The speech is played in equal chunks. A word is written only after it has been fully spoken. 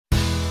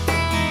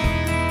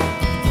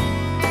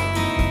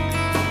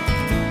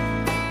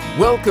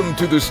Welcome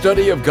to the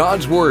study of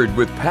God's Word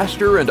with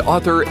pastor and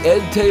author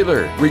Ed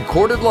Taylor,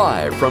 recorded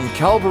live from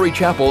Calvary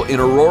Chapel in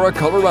Aurora,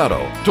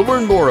 Colorado. To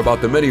learn more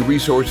about the many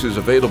resources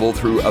available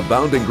through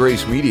Abounding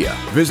Grace Media,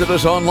 visit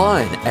us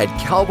online at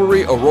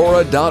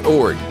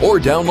calvaryaurora.org or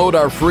download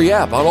our free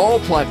app on all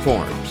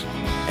platforms.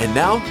 And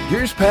now,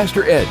 here's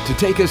Pastor Ed to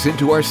take us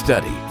into our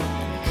study.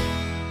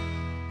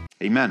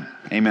 Amen.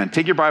 Amen.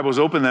 Take your Bibles,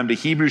 open them to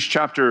Hebrews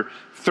chapter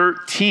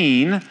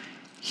 13.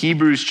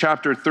 Hebrews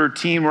chapter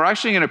 13. We're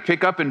actually going to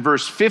pick up in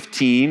verse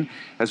 15,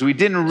 as we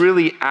didn't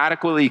really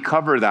adequately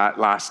cover that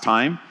last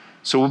time.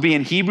 So we'll be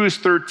in Hebrews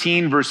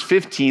 13, verse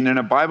 15, in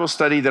a Bible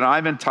study that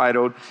I've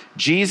entitled,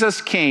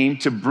 Jesus Came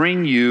to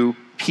Bring You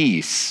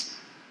Peace.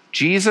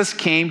 Jesus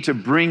came to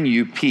bring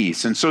you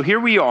peace. And so here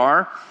we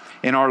are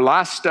in our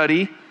last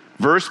study,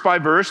 verse by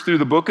verse, through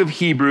the book of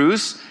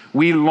Hebrews.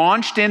 We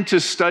launched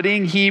into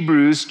studying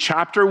Hebrews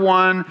chapter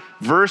 1,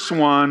 verse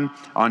 1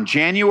 on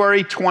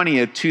January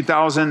 20th,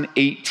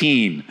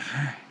 2018.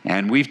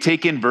 And we've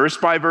taken verse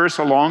by verse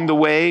along the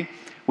way.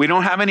 We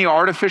don't have any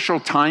artificial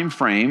time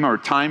frame or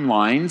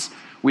timelines.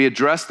 We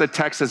address the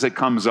text as it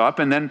comes up,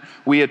 and then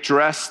we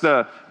address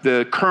the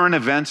current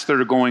events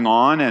that are going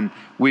on, and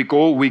we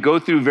go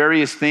through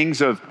various things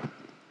of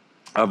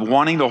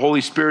wanting the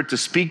Holy Spirit to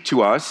speak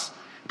to us.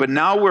 But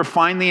now we're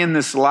finally in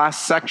this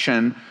last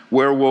section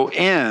where we'll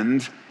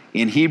end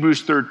in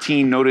Hebrews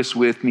 13. Notice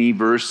with me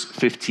verse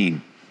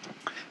 15.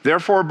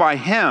 Therefore, by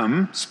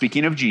him,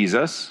 speaking of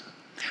Jesus,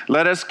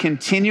 let us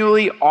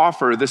continually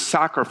offer the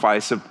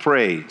sacrifice of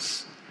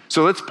praise.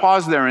 So let's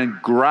pause there and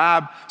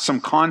grab some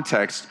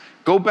context.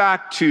 Go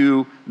back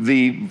to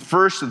the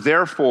verse,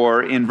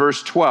 therefore, in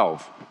verse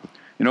 12.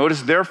 You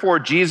notice, therefore,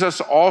 Jesus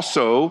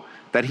also,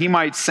 that he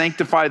might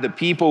sanctify the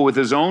people with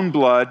his own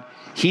blood,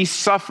 he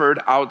suffered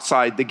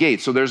outside the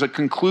gate. So there's a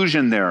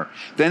conclusion there.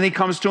 Then he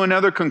comes to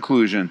another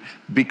conclusion.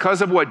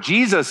 Because of what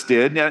Jesus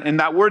did, and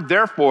that word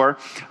therefore,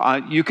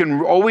 you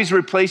can always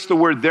replace the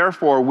word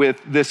therefore with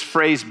this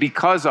phrase,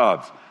 because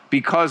of.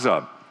 Because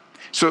of.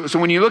 So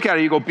when you look at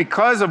it, you go,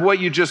 because of what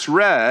you just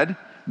read,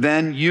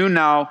 then you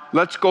now,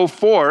 let's go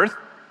forth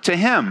to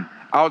him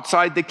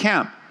outside the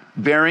camp,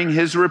 bearing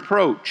his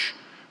reproach.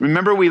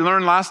 Remember, we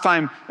learned last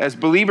time, as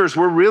believers,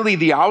 we're really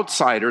the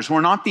outsiders.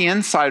 We're not the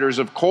insiders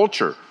of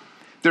culture.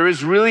 There is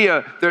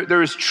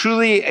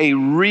truly a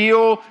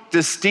real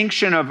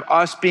distinction of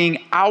us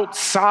being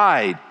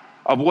outside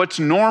of what's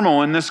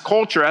normal in this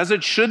culture, as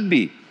it should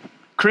be.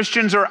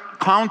 Christians are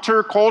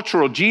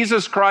countercultural.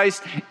 Jesus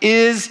Christ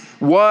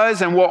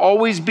was, and will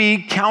always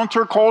be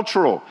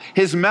countercultural.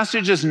 His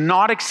message is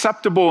not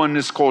acceptable in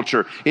this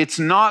culture. It's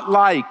not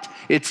liked.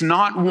 It's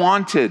not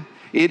wanted.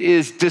 It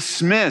is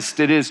dismissed.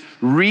 It is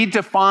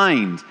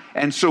redefined.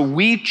 And so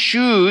we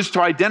choose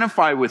to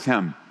identify with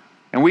him.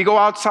 And we go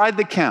outside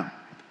the camp.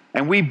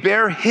 And we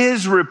bear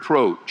his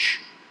reproach.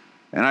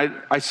 And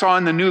I saw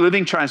in the New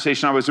Living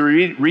Translation, I was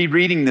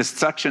rereading this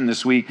section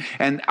this week,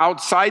 and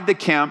outside the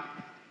camp,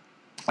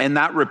 and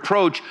that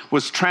reproach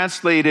was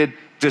translated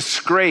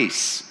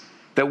disgrace.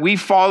 That we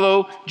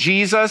follow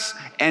Jesus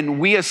and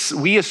we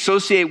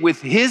associate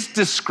with his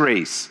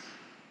disgrace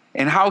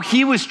and how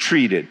he was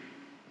treated.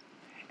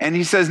 And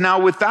he says, now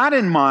with that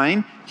in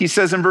mind, he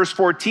says in verse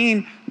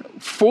 14,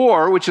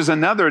 for, which is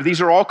another,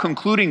 these are all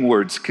concluding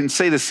words, can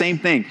say the same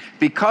thing.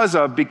 Because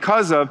of,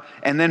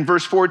 and then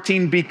verse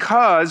 14,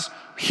 because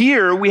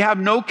here we have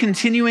no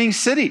continuing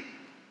city.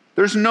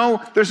 There's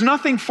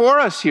nothing for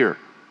us here.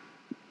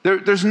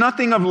 There's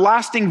nothing of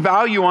lasting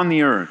value on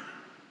the earth.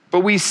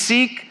 But we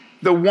seek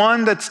the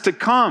one that's to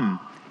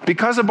come.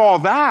 Because of all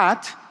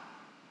that,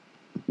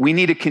 we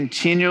need to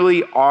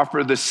continually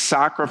offer the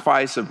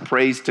sacrifice of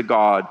praise to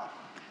God.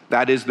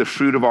 That is the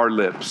fruit of our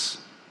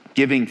lips,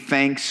 giving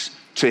thanks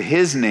to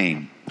his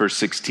name, verse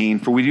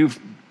 16.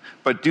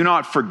 But do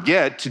not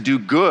forget to do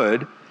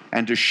good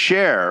and to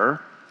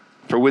share,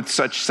 for with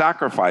such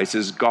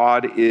sacrifices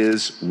God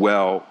is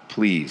well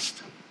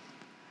pleased.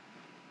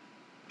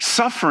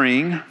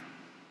 Suffering,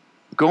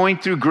 going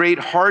through great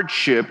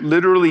hardship,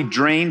 literally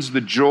drains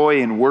the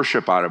joy and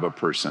worship out of a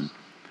person.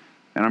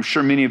 And I'm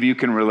sure many of you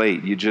can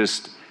relate. You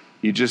just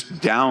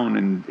down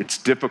and it's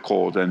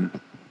difficult, and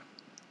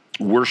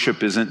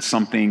worship isn't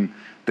something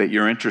that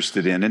you're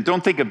interested in. And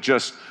don't think of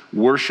just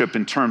worship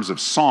in terms of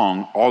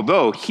song,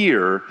 although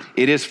here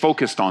it is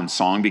focused on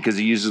song because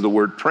he uses the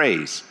word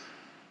praise.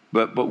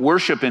 But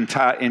worship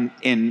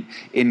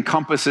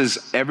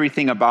encompasses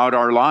everything about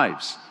our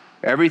lives.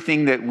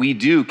 Everything that we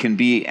do can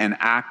be an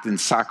act and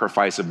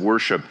sacrifice of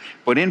worship.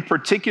 But in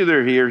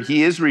particular here,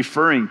 he is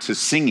referring to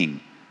singing,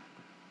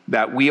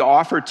 that we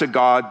offer to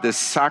God this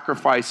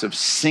sacrifice of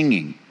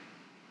singing,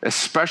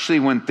 especially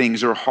when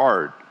things are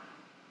hard.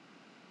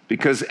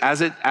 Because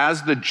as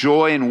the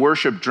joy and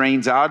worship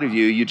drains out of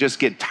you, you just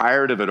get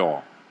tired of it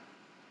all.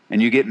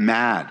 And you get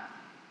mad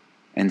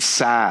and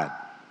sad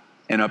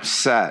and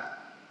upset.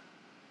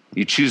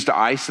 You choose to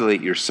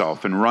isolate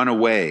yourself and run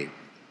away.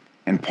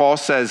 And Paul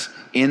says,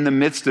 in the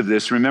midst of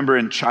this, remember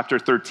in chapter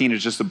 13,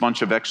 it's just a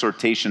bunch of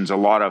exhortations, a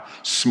lot of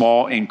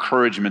small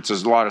encouragements,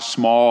 there's a lot of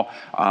small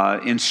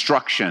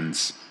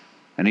instructions.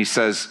 And he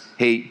says,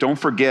 hey, don't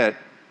forget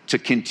to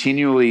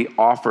continually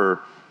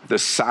offer the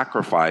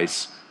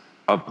sacrifice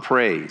of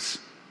praise.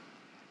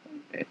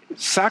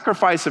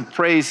 Sacrifice of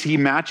praise, he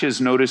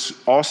matches, notice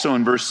also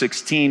in verse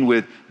 16,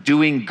 with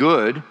doing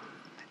good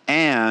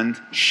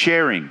and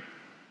sharing.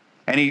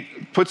 And he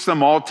puts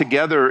them all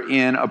together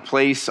in a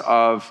place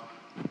of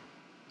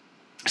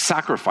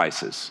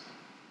sacrifices.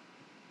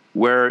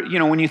 Where,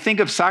 when you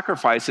think of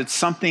sacrifice, it's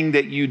something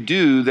that you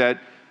do that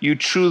you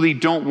truly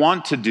don't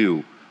want to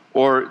do,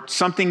 or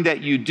something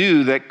that you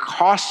do that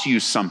costs you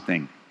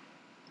something,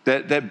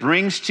 that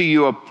brings to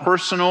you a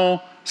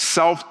personal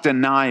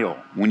self-denial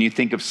when you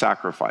think of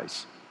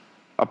sacrifice.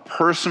 A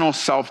personal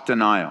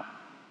self-denial.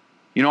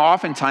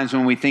 Oftentimes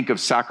when we think of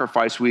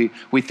sacrifice, we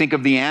think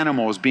of the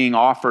animals being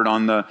offered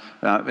on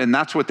and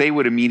that's what they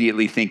would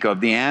immediately think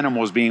of, the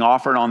animals being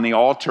offered on the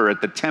altar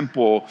at the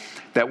temple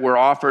that were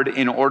offered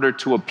in order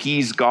to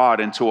appease God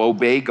and to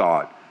obey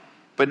God.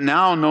 But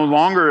now no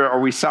longer are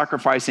we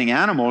sacrificing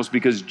animals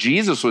because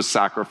Jesus was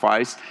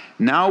sacrificed.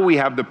 Now we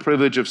have the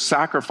privilege of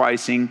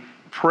sacrificing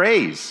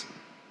praise,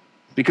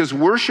 because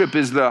worship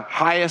is the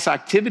highest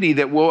activity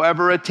that we'll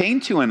ever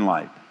attain to in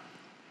life.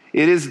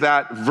 It is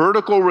that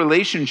vertical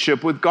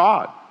relationship with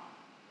God.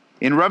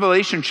 In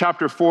Revelation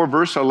chapter 4,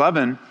 verse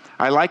 11,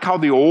 I like how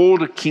the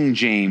old King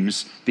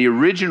James, the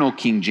original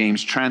King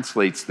James,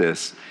 translates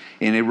this.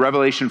 In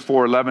Revelation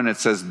 4:11, it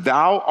says,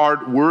 "Thou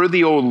art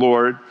worthy, O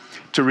Lord,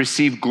 to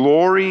receive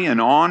glory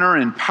and honor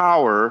and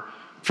power,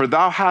 for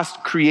thou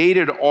hast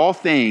created all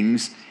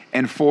things,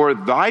 and for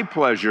thy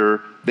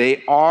pleasure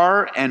they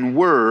are and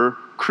were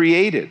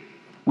created."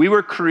 We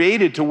were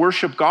created to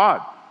worship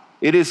God.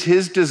 It is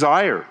his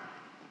desire.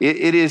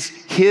 It is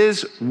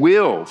his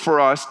will for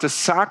us to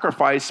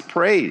sacrifice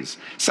praise.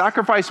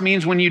 Sacrifice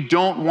means when you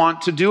don't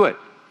want to do it,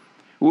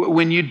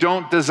 when you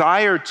don't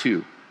desire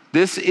to.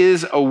 This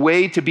is a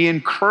way to be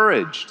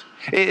encouraged.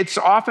 It's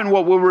often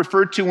what we'll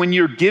refer to when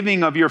you're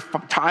giving of your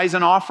tithes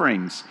and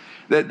offerings,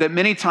 that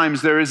many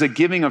times there is a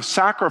giving of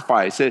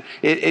sacrifice.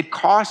 It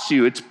costs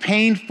you. It's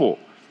painful.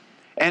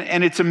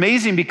 And it's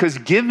amazing because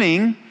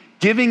giving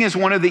is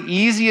one of the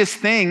easiest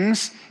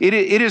things. It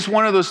is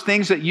one of those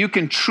things that you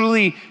can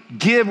truly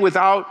give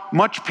without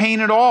much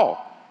pain at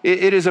all.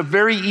 It is a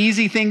very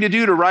easy thing to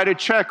do, to write a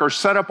check or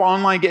set up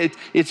online.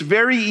 It's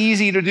very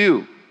easy to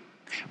do.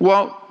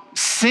 Well,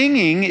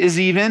 singing is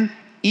even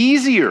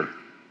easier.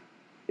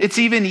 It's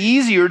even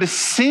easier to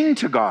sing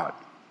to God.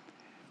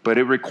 But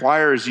it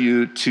requires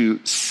you to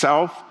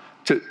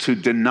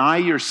deny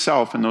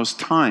yourself in those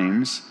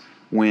times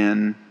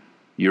when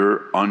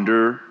you're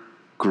under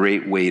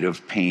great weight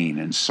of pain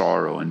and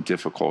sorrow and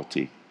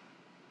difficulty.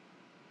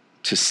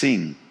 To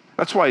sing.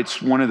 That's why it's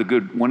one of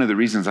the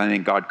reasons I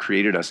think God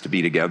created us to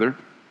be together.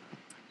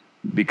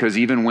 Because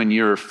even when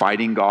you're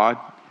fighting God,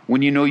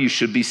 when you know you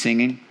should be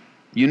singing,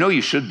 you know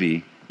you should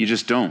be, you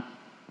just don't,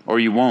 or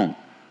you won't,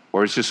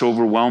 or it's just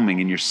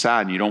overwhelming and you're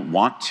sad and you don't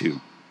want to.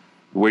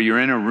 Where you're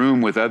in a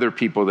room with other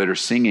people that are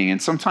singing,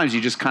 and sometimes you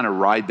just kind of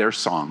ride their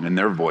song and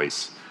their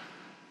voice.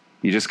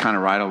 You just kind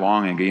of ride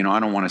along and go, I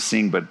don't want to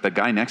sing, but the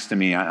guy next to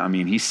me, I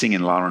mean, he's singing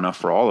loud enough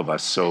for all of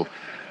us, so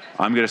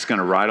I'm just going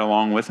to ride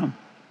along with him.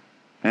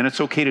 And it's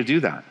okay to do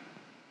that.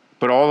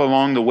 But all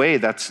along the way,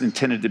 that's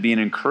intended to be an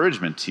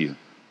encouragement to you,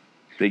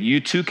 that you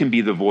too can be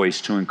the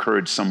voice to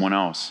encourage someone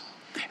else.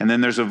 And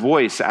then there's a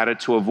voice added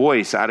to a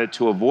voice, added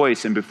to a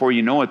voice, and before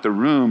you know it, the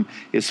room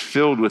is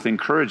filled with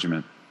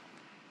encouragement.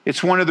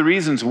 It's one of the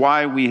reasons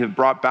why we have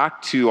brought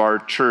back to our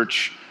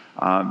church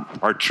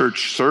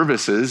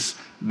services,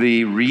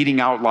 the reading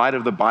out loud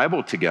of the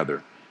Bible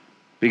together.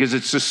 Because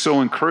it's just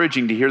so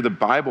encouraging to hear the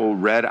Bible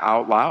read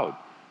out loud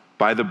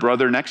by the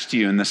brother next to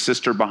you and the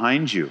sister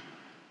behind you,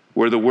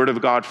 where the Word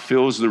of God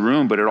fills the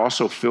room, but it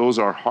also fills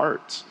our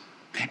hearts.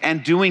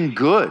 And doing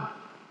good.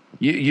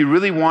 You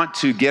really want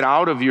to get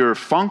out of your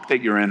funk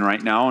that you're in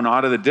right now and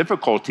out of the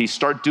difficulty,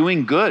 start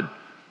doing good.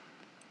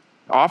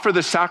 Offer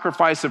the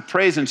sacrifice of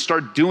praise and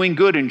start doing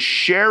good and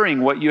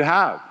sharing what you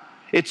have.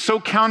 It's so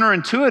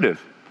counterintuitive.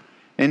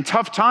 In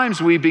tough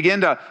times, we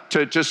begin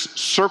to just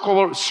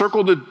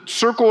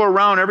circle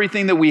around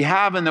everything that we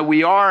have and that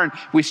we are, and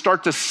we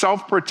start to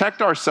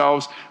self-protect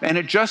ourselves, and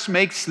it just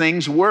makes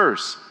things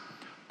worse.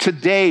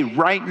 Today,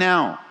 right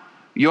now,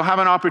 you'll have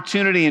an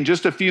opportunity in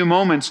just a few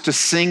moments to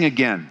sing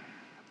again.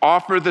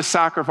 Offer the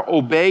sacrifice.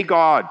 Obey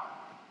God.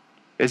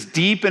 As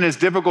deep and as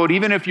difficult,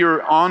 even if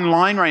you're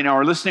online right now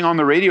or listening on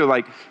the radio,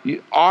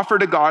 offer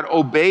to God,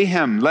 obey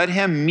him. Let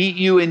him meet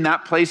you in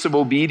that place of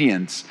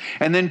obedience.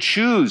 And then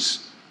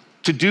choose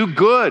to do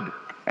good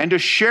and to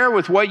share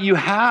with what you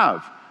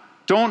have.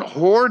 Don't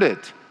hoard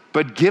it,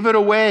 but give it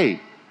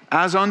away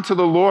as unto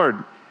the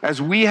Lord.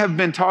 As we have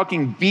been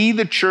talking, be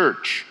the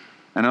church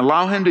and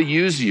allow him to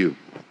use you.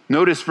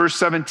 Notice verse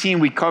 17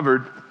 we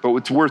covered, but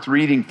it's worth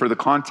reading for the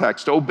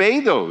context. Obey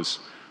those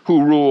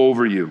who rule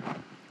over you.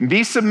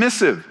 Be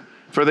submissive,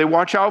 for they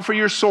watch out for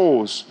your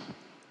souls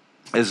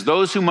as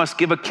those who must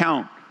give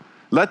account.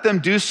 Let them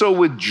do so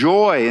with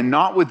joy and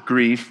not with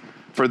grief,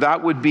 for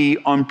that would be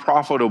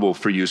unprofitable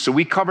for you. So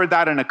we covered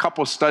that in a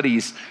couple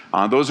studies.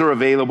 Those are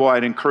available.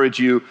 I'd encourage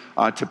you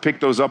to pick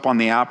those up on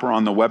the app or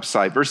on the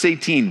website. Verse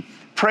 18,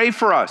 pray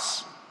for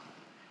us,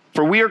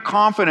 for we are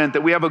confident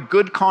that we have a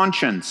good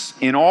conscience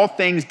in all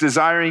things,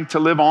 desiring to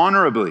live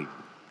honorably.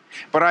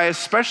 But I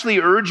especially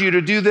urge you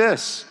to do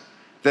this,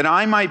 that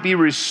I might be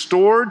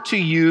restored to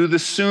you the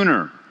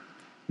sooner.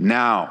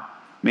 Now,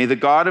 may the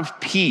God of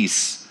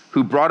peace,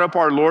 who brought up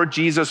our Lord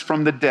Jesus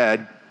from the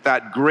dead,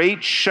 that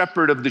great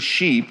shepherd of the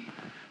sheep,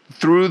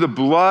 through the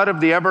blood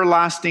of the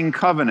everlasting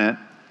covenant,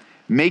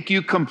 make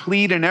you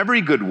complete in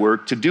every good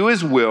work to do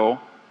his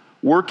will,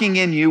 working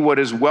in you what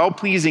is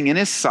well-pleasing in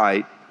his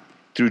sight,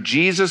 through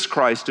Jesus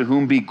Christ, to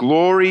whom be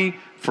glory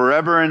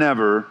forever and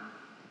ever.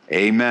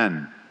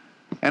 Amen.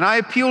 And I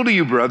appeal to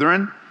you,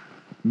 brethren,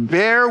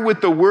 bear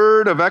with the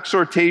word of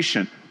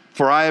exhortation,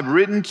 for I have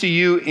written to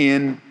you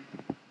in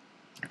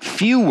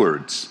few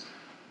words.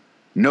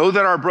 Know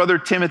that our brother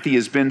Timothy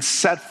has been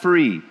set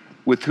free,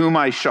 with whom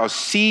I shall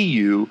see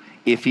you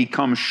if he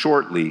comes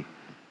shortly.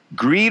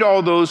 Greet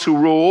all those who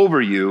rule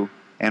over you,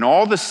 and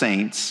all the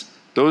saints.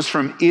 Those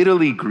from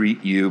Italy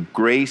greet you.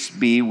 Grace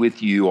be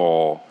with you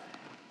all.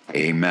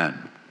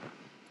 Amen.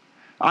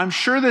 I'm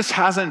sure this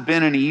hasn't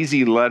been an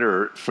easy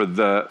letter for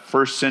the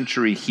first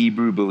century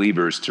Hebrew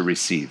believers to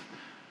receive.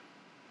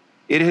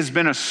 It has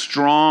been a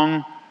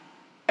strong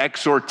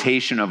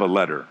exhortation of a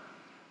letter.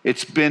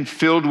 It's been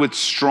filled with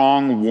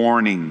strong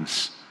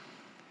warnings.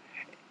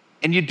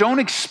 And you don't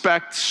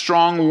expect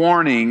strong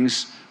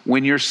warnings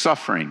when you're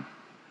suffering.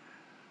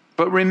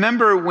 But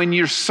remember, when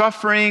you're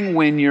suffering,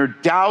 when you're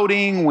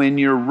doubting, when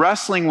you're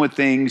wrestling with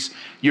things,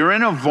 you're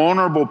in a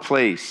vulnerable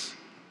place.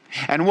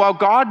 And while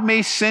God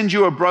may send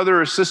you a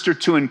brother or sister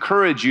to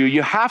encourage you,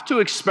 you have to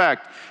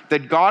expect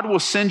that God will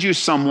send you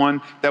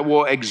someone that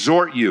will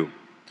exhort you,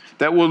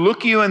 that will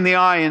look you in the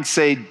eye and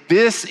say,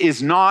 this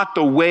is not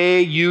the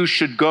way you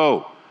should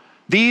go.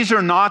 These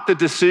are not the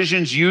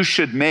decisions you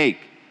should make.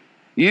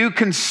 You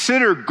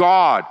consider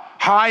God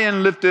high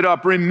and lifted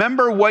up.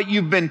 Remember what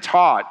you've been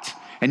taught.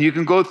 And you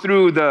can go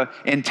through the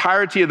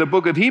entirety of the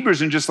book of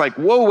Hebrews and just like,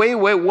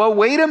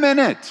 wait a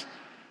minute.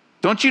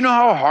 Don't you know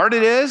how hard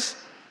it is?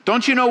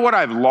 Don't you know what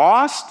I've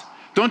lost?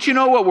 Don't you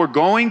know what we're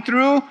going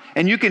through?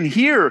 And you can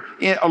hear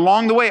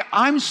along the way.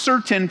 I'm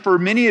certain for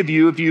many of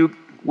you,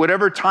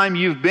 whatever time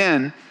you've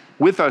been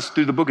with us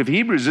through the book of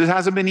Hebrews, it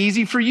hasn't been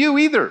easy for you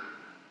either.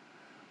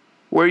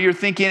 Where you're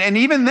thinking, and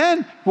even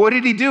then, what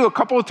did he do? A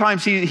couple of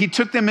times he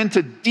took them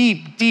into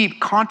deep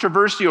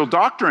controversial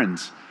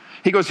doctrines.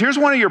 He goes, here's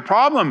one of your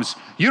problems.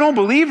 You don't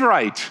believe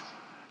right.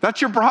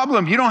 That's your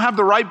problem. You don't have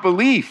the right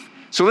belief.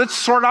 So let's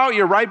sort out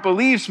your right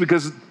beliefs,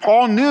 because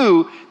Paul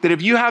knew that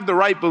if you have the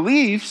right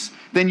beliefs,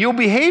 then you'll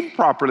behave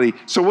properly.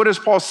 So what does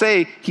Paul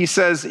say? He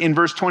says in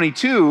verse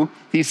 22,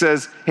 he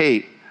says,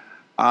 hey,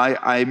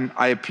 I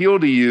appeal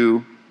to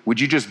you,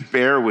 would you just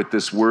bear with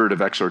this word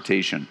of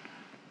exhortation?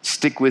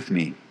 Stick with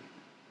me.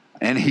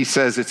 And he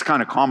says, it's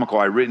kind of comical,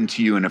 I've written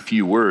to you in a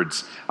few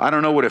words. I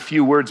don't know what a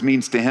few words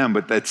means to him,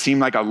 but that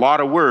seemed like a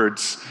lot of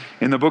words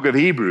in the book of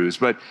Hebrews.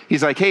 But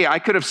he's like, hey, I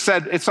could have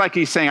said, it's like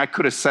he's saying, I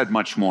could have said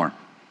much more.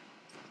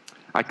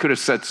 I could have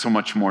said so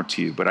much more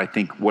to you, but I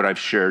think what I've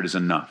shared is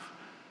enough.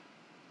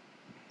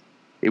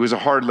 It was a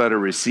hard letter to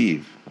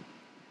receive.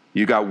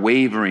 You got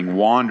wavering,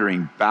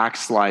 wandering,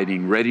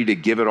 backsliding, ready to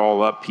give it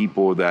all up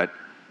people that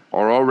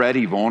are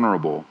already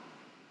vulnerable.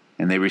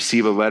 And they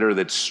receive a letter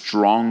that's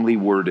strongly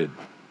worded.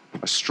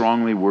 A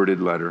strongly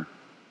worded letter,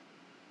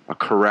 a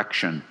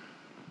correction.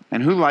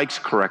 And who likes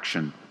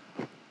correction?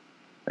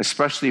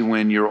 Especially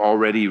when you're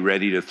already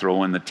ready to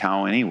throw in the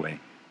towel anyway.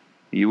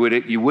 You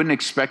wouldn't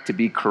expect to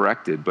be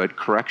corrected, but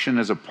correction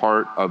is a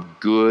part of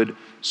good,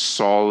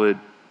 solid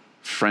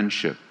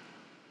friendship.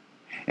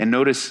 And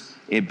notice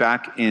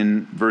back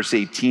in verse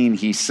 18,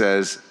 he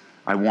says,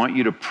 I want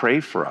you to pray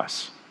for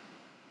us.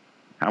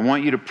 I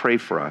want you to pray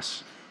for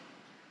us.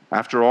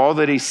 After all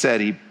that he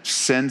said, he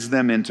sends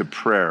them into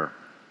prayer.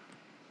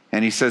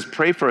 And he says,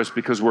 pray for us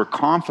because we're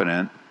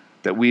confident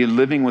that we are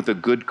living with a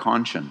good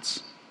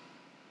conscience.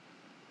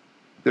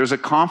 There's a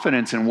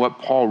confidence in what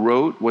Paul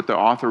wrote, what the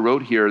author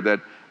wrote here, that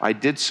I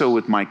did so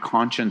with my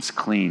conscience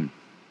clean.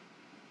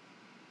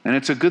 And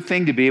it's a good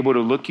thing to be able to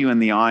look you in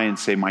the eye and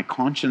say, my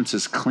conscience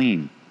is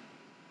clean.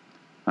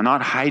 I'm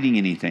not hiding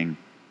anything.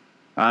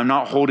 I'm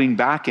not holding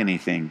back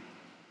anything.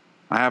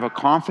 I have a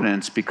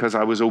confidence because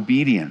I was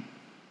obedient.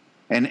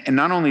 And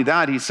not only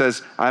that, he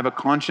says, I have a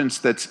conscience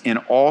that's in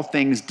all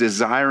things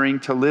desiring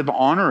to live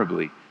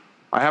honorably.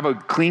 I have a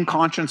clean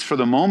conscience for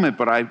the moment,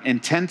 but I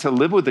intend to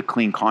live with a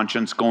clean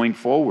conscience going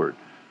forward.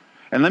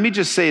 And let me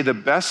just say, the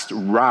best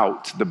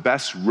route, the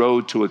best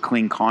road to a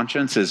clean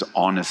conscience is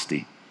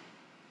honesty.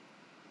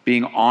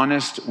 Being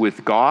honest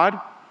with God,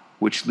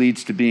 which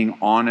leads to being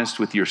honest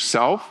with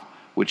yourself,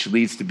 which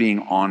leads to being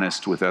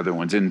honest with other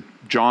ones. In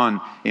 1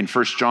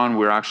 John,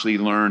 we actually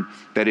learn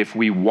that if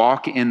we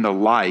walk in the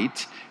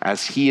light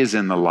as he is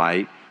in the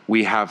light,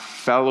 we have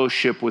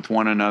fellowship with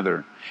one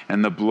another.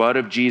 And the blood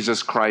of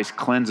Jesus Christ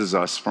cleanses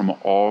us from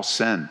all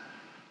sin.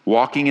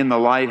 Walking in the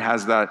light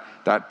has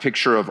that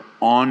picture of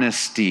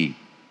honesty.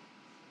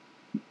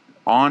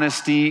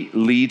 Honesty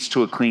leads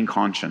to a clean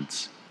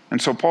conscience.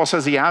 And so Paul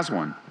says he has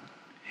one.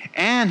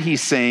 And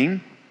he's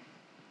saying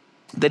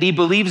that he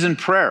believes in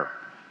prayer.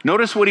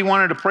 Notice what he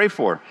wanted to pray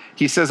for.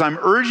 He says, I'm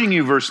urging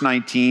you, verse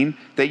 19,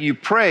 that you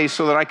pray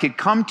so that I could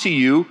come to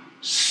you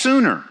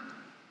sooner.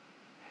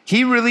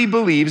 He really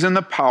believes in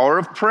the power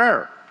of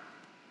prayer.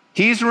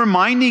 He's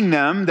reminding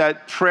them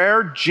that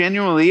prayer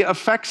genuinely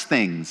affects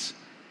things.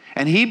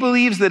 And he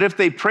believes that if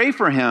they pray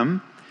for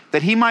him,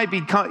 that he might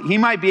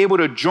be able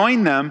to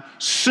join them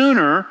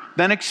sooner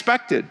than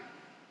expected.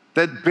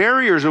 That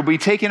barriers will be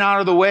taken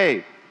out of the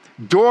way.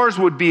 Doors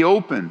would be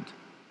opened.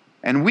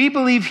 And we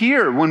believe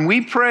here, when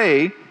we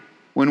pray,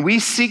 when we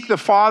seek the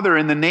Father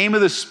in the name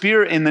of the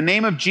Spirit, in the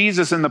name of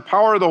Jesus and the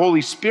power of the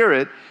Holy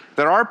Spirit,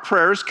 that our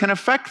prayers can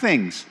affect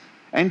things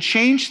and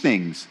change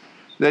things.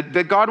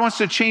 That God wants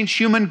to change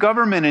human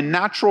government and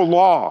natural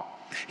law.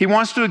 He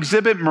wants to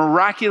exhibit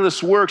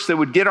miraculous works that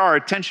would get our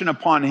attention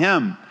upon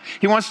him.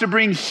 He wants to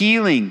bring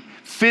healing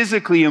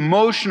physically,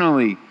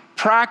 emotionally,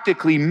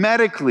 practically,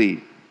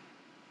 medically.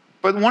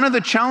 But one of the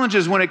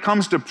challenges when it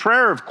comes to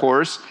prayer, of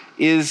course,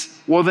 is,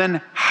 well,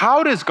 then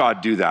how does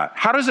God do that?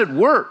 How does it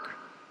work?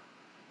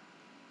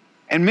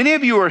 And many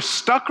of you are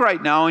stuck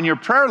right now in your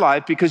prayer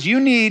life because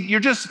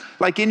you're just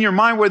like in your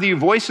mind, whether you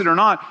voice it or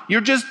not,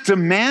 you're just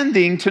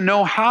demanding to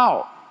know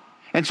how.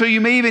 And so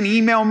you may even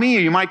email me,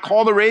 or you might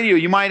call the radio,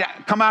 you might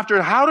come after,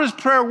 how does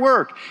prayer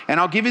work? And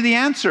I'll give you the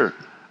answer.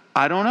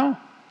 I don't know.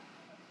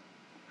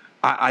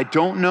 I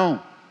don't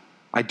know.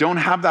 I don't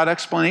have that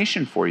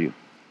explanation for you.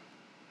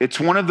 It's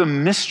one of the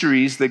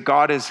mysteries that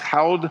God has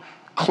held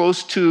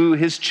close to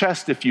his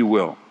chest, if you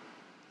will.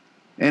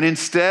 And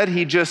instead,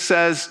 he just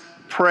says,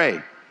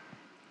 pray.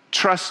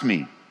 Trust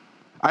me.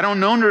 I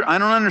don't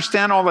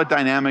understand all the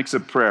dynamics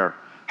of prayer,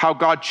 how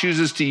God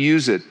chooses to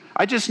use it.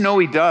 I just know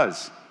he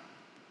does.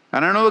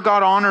 And I know that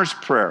God honors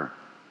prayer.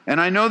 And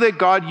I know that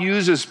God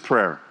uses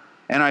prayer.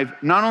 And I've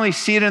not only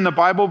seen it in the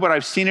Bible, but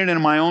I've seen it in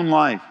my own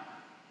life.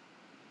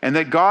 And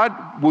that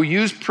God will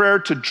use prayer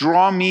to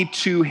draw me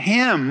to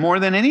him more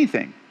than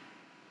anything.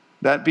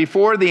 That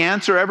before the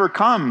answer ever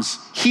comes,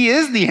 he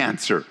is the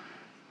answer.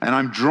 And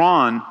I'm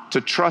drawn to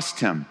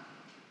trust him.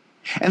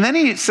 And then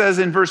he says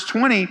in verse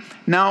 20,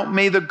 now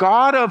may the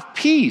God of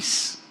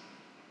peace,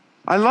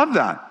 I love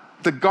that,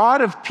 the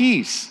God of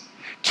peace,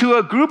 to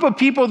a group of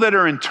people that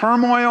are in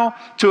turmoil,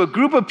 to a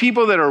group of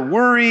people that are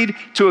worried,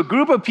 to a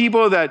group of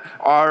people that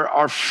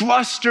are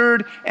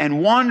flustered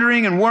and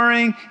wandering and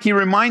worrying, he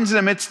reminds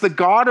them it's the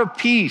God of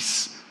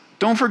peace.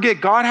 Don't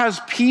forget, God has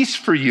peace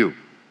for you.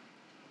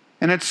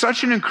 And it's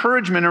such an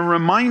encouragement, a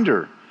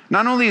reminder.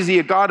 Not only is he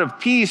a God of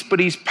peace, but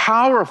he's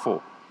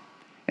powerful.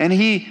 And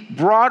he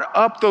brought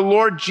up the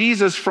Lord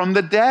Jesus from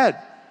the dead.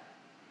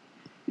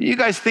 You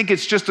guys think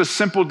it's just a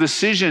simple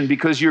decision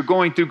because you're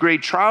going through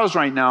great trials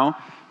right now,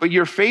 but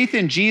your faith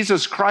in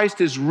Jesus Christ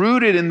is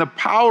rooted in the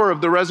power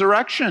of the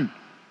resurrection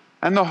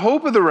and the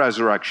hope of the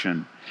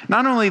resurrection.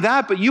 Not only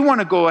that, but you want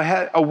to go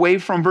away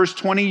from verse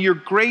 20, your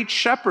great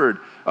shepherd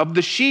of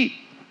the sheep.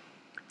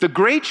 The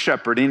great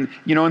shepherd, in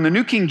the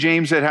New King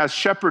James, it has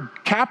shepherd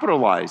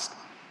capitalized.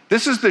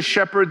 This is the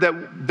shepherd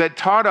that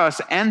taught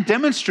us and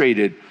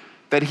demonstrated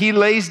that he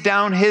lays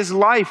down his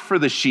life for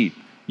the sheep.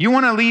 You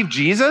want to leave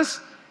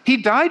Jesus? He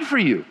died for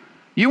you.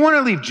 You want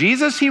to leave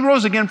Jesus? He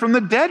rose again from the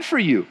dead for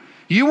you.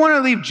 You want to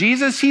leave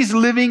Jesus? He's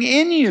living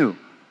in you.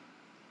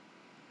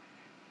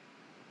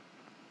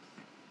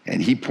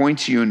 And he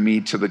points you and me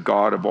to the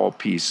God of all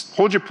peace.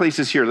 Hold your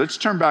places here. Let's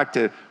turn back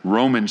to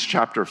Romans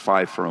chapter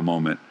 5 for a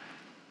moment.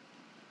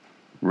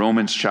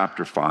 Romans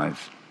chapter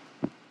 5.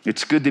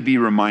 It's good to be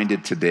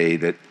reminded today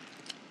that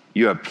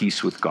you have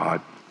peace with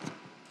God.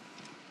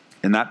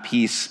 And that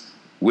peace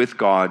with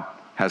God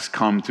has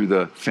come through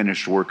the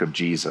finished work of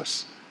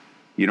Jesus.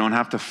 You don't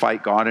have to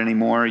fight God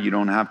anymore. You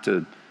don't have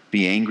to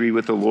be angry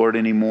with the Lord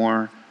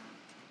anymore.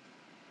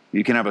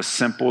 You can have a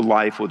simple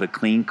life with a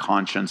clean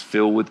conscience,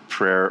 filled with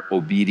prayer,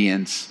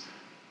 obedience,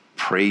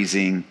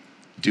 praising,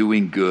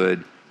 doing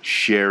good,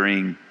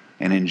 sharing,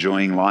 and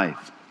enjoying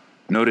life.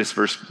 Notice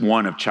verse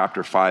 1 of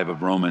chapter 5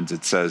 of Romans.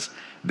 It says,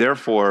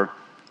 therefore,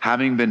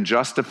 having been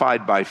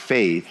justified by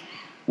faith,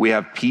 we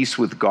have peace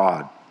with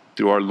God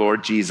through our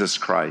Lord Jesus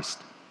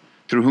Christ,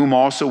 through whom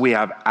also we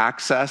have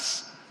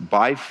access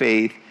by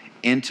faith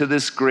into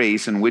this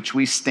grace in which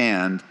we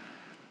stand,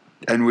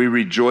 and we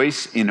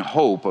rejoice in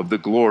hope of the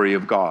glory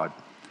of God.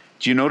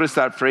 Do you notice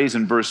that phrase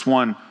in verse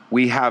 1?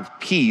 We have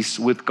peace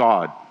with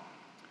God.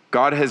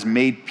 God has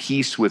made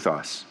peace with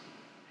us.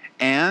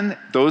 And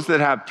those that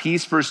have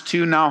peace, verse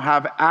 2, now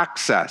have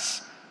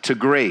access to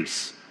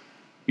grace.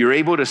 You're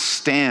able to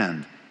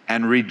stand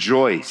and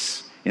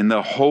rejoice in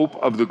the hope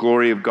of the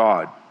glory of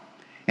God.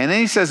 And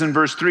then he says in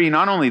verse 3,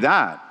 not only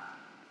that,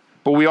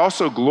 but we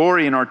also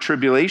glory in our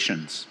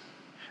tribulations,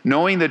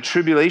 knowing that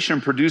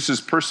tribulation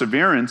produces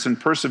perseverance, and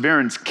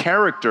perseverance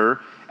character,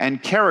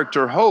 and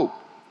character hope.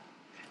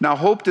 Now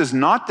hope does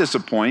not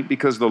disappoint,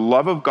 because the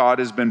love of God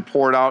has been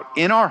poured out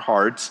in our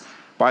hearts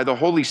by the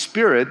Holy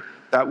Spirit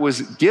that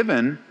was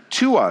given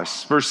to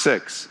us. Verse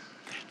 6,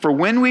 for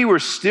when we were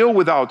still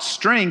without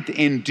strength,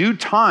 in due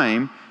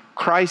time,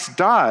 Christ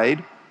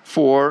died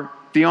for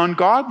the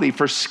ungodly.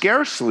 For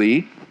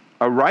scarcely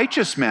a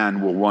righteous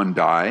man will one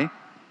die,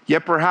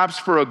 yet perhaps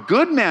for a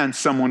good man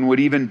someone would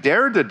even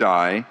dare to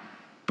die.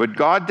 But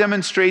God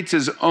demonstrates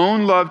his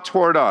own love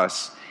toward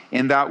us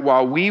in that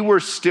while we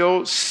were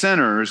still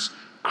sinners,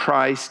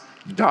 Christ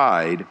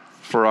died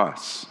for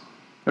us.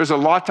 There's a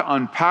lot to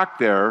unpack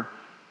there,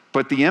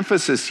 but the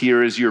emphasis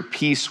here is your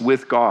peace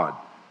with God.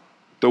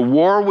 The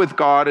war with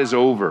God is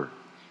over.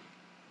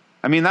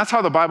 I mean, that's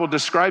how the Bible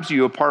describes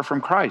you apart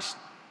from Christ.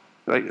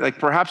 Like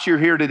perhaps you're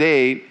here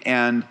today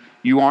and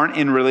you aren't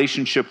in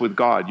relationship with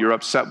God. You're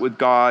upset with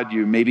God.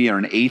 You maybe are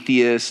an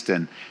atheist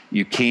and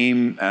you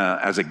came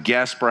as a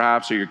guest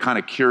perhaps, or you're kind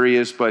of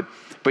curious, but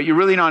you're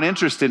really not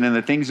interested in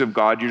the things of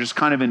God. You're just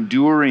kind of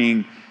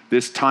enduring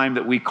this time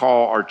that we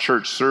call our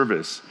church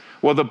service.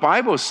 Well, the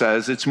Bible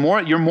says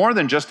you're more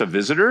than just a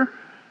visitor.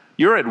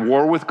 You're at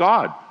war with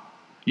God.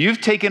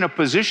 You've taken a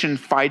position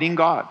fighting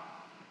God.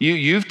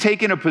 You've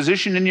taken a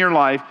position in your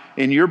life,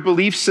 in your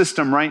belief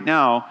system right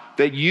now,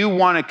 that you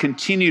want to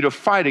continue to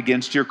fight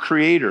against your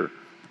Creator,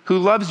 who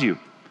loves you,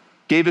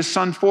 gave his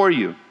Son for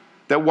you,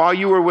 that while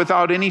you were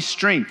without any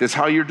strength, is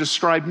how you're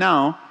described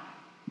now,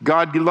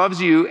 God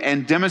loves you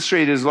and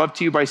demonstrated his love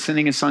to you by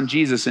sending his Son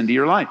Jesus into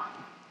your life.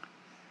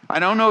 I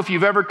don't know if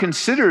you've ever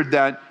considered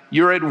that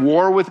you're at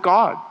war with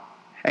God.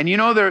 And you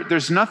know,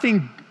 there's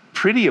nothing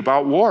pretty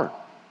about war.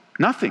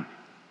 Nothing.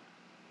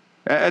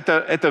 At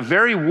the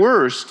very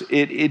worst,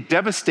 it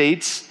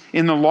devastates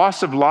in the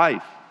loss of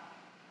life.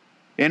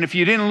 And if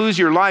you didn't lose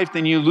your life,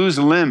 then you lose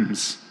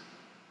limbs.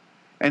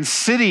 And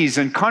cities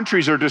and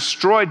countries are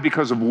destroyed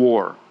because of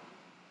war.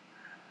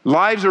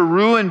 Lives are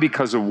ruined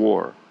because of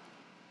war.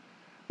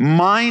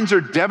 Minds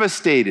are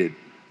devastated.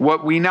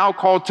 What we now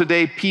call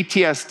today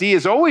PTSD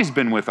has always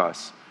been with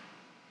us.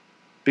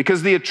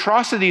 Because the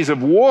atrocities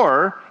of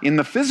war in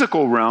the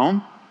physical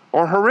realm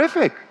are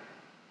horrific.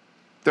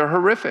 They're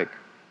horrific.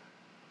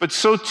 But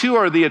so too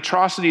are the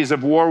atrocities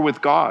of war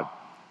with God.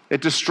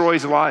 It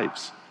destroys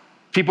lives.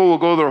 People will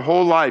go their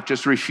whole life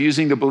just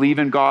refusing to believe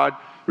in God,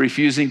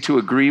 refusing to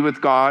agree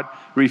with God,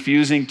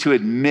 refusing to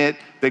admit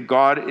that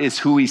God is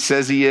who he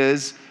says he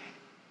is.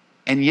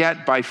 And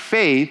yet, by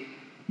faith,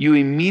 you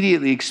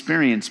immediately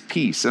experience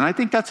peace. And I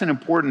think that's an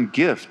important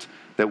gift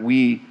that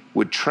we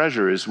would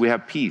treasure, is we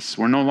have peace.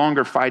 We're no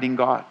longer fighting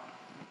God.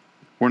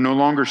 We're no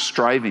longer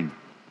striving.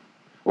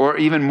 Or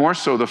even more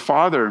so, the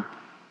Father,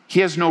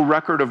 he has no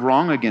record of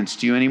wrong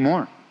against you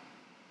anymore.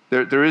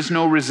 There is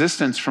no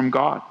resistance from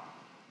God.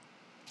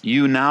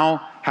 You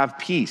now have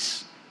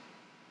peace.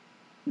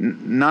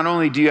 Not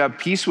only do you have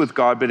peace with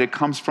God, but it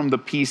comes from the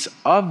peace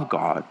of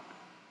God.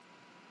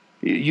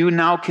 You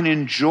now can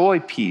enjoy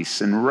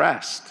peace and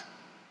rest.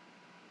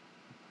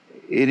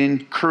 It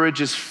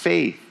encourages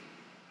faith.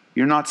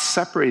 You're not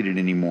separated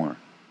anymore.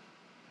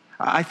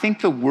 I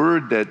think the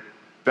word that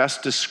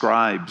best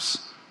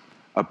describes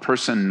a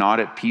person not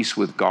at peace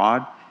with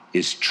God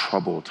is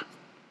troubled.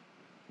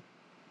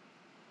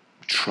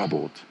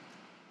 Troubled.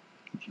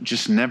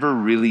 Just never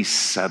really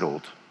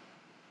settled.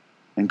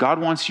 And God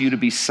wants you to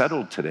be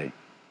settled today.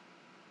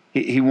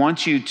 He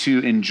wants you to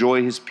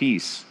enjoy his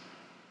peace.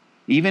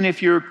 Even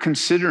if you're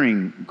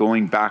considering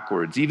going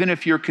backwards, even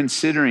if you're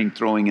considering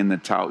throwing in the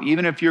towel,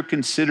 even if you're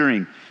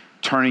considering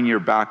turning your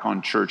back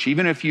on church,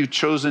 even if you've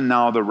chosen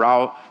now the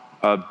route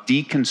of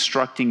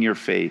deconstructing your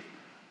faith,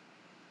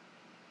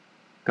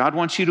 God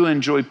wants you to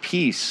enjoy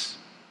peace.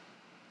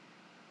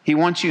 He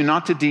wants you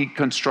not to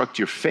deconstruct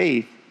your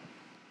faith.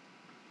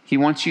 He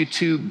wants you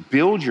to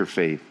build your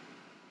faith.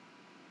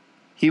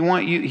 He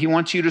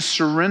wants you to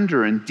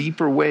surrender in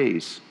deeper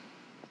ways.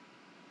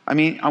 I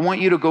mean, I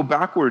want you to go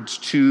backwards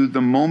to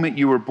the moment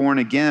you were born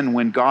again,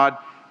 when God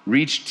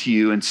reached to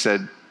you and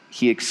said,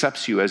 he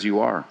accepts you as you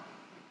are.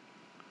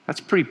 That's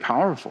pretty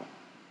powerful.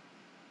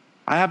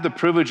 I have the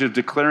privilege of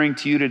declaring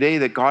to you today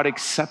that God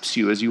accepts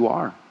you as you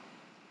are.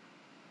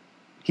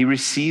 He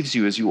receives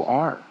you as you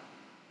are.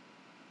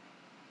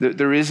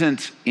 There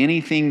isn't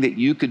anything that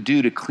you could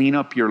do to clean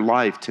up your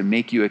life to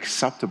make you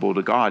acceptable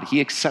to God.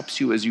 He accepts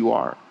you as you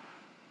are.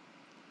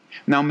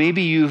 Now,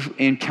 maybe you've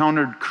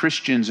encountered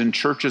Christians and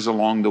churches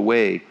along the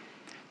way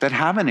that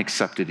haven't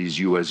accepted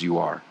you as you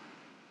are.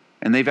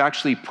 And they've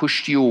actually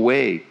pushed you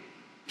away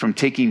from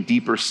taking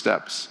deeper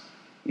steps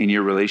in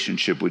your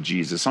relationship with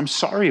Jesus. I'm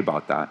sorry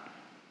about that.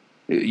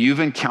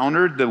 You've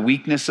encountered the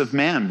weakness of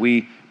man.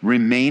 We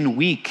remain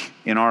weak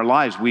in our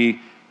lives. We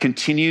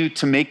continue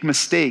to make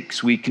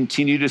mistakes. We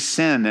continue to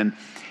sin.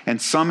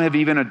 And some have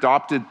even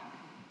adopted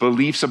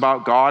beliefs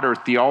about God or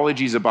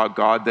theologies about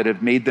God that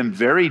have made them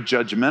very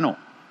judgmental.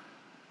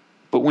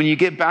 But when you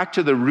get back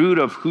to the root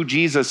of who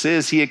Jesus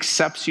is, he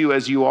accepts you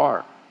as you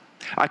are.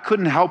 I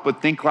couldn't help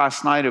but think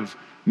last night of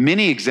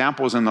many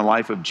examples in the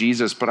life of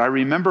Jesus, but I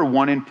remember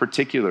one in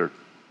particular.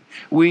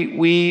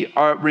 We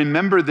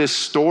remember this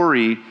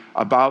story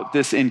about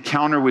this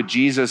encounter with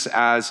Jesus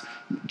as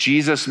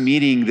Jesus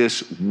meeting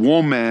this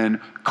woman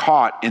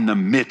caught in the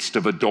midst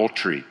of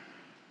adultery.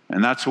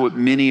 And that's what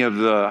many of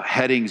the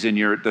headings in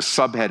the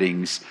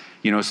subheadings,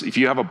 if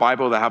you have a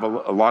Bible that have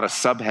a lot of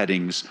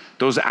subheadings,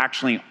 those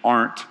actually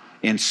aren't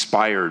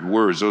inspired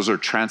words. Those are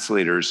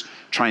translators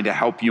trying to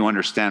help you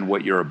understand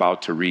what you're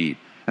about to read.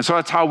 And so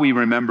that's how we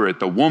remember it,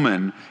 the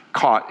woman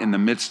caught in the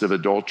midst of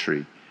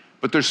adultery.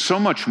 But there's so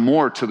much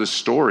more to the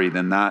story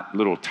than that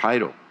little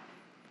title.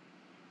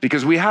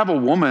 Because we have a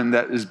woman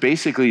that is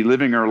basically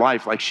living her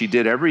life like she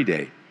did every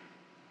day.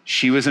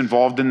 She was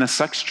involved in the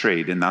sex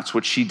trade, and that's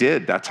what she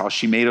did. That's how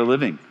she made a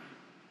living.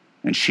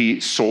 And she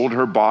sold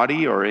her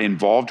body or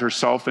involved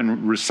herself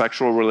in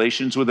sexual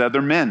relations with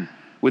other men,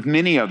 with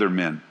many other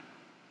men.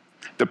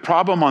 The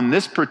problem on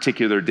this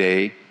particular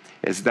day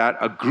is that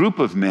a group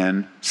of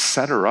men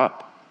set her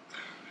up.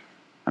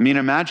 I mean,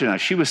 imagine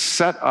that. She was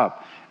set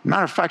up.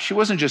 Matter of fact, she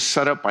wasn't just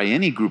set up by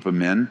any group of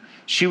men.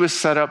 She was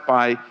set up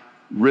by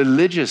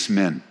religious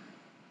men.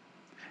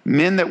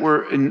 Men that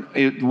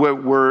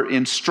were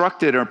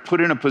instructed or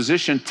put in a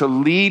position to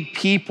lead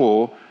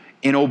people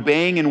in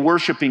obeying and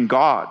worshiping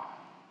God.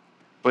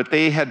 But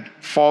they had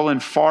fallen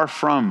far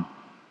from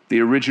the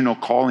original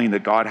calling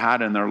that God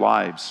had in their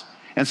lives.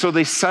 And so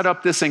they set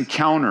up this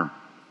encounter.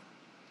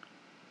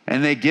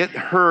 And they get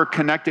her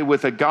connected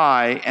with a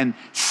guy, and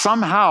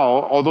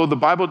somehow, although the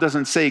Bible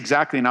doesn't say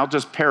exactly, and I'll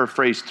just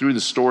paraphrase through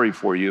the story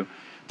for you,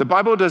 the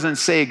Bible doesn't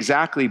say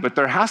exactly, but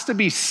there has to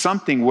be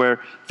something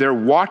where they're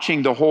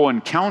watching the whole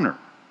encounter.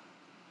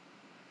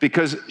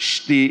 Because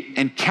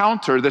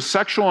the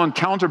sexual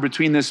encounter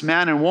between this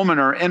man and woman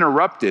are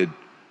interrupted,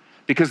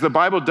 because the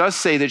Bible does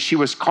say that she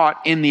was caught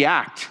in the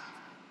act.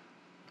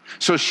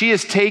 So she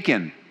is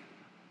taken,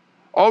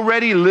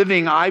 already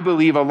living, I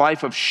believe, a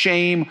life of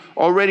shame,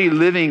 already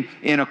living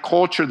in a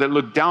culture that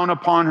looked down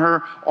upon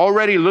her,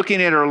 already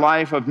looking at her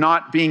life of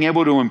not being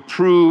able to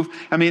improve.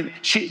 I mean,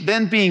 she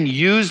then being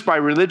used by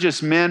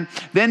religious men,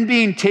 then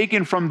being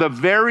taken from the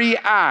very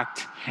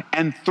act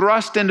and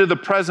thrust into the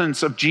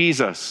presence of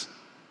Jesus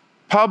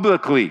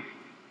publicly,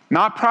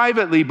 not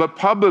privately, but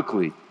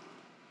publicly.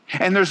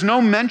 And there's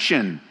no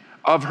mention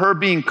of her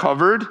being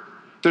covered.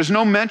 There's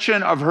no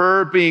mention of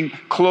her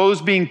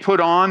clothes being put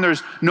on.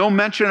 There's no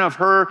mention of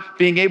her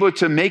being able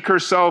to make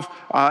herself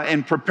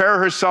and prepare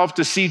herself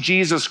to see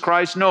Jesus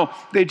Christ. No,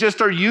 they just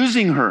are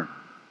using her.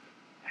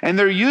 And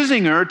they're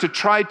using her to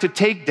try to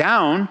take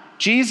down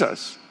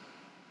Jesus,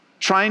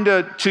 trying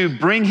to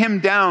bring him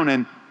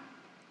down.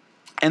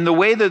 And the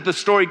way that the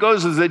story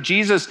goes is that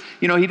Jesus,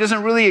 he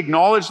doesn't really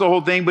acknowledge the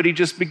whole thing, but he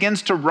just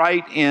begins to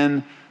write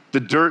in the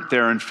dirt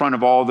there in front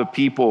of all the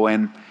people.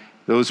 And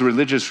those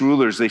religious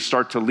rulers, they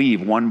start to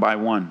leave one by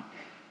one.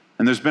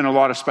 And there's been a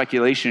lot of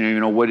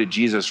speculation, what did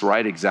Jesus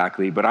write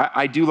exactly? But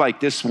I do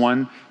like this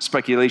one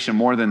speculation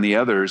more than the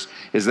others,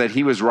 is that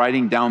he was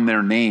writing down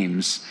their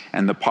names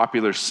and the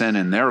popular sin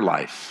in their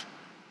life.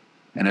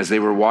 And as they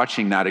were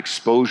watching that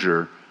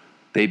exposure,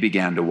 they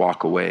began to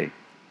walk away.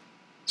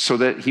 So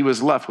that he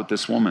was left with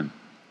this woman.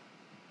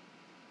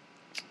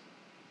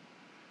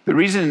 The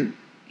reason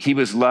he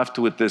was left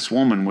with this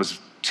woman was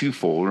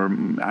twofold,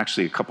 or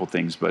actually a couple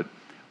things, but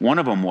one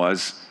of them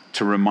was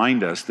to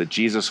remind us that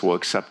Jesus will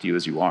accept you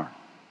as you are.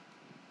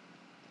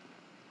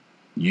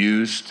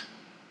 Used,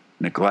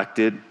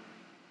 neglected,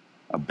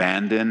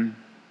 abandoned.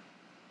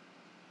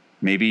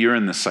 Maybe you're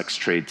in the sex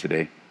trade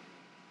today,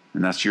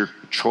 and that's your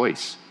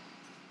choice.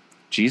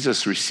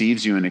 Jesus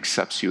receives you and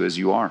accepts you as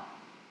you are.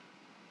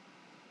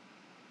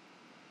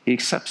 He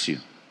accepts you.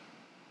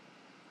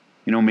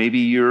 Maybe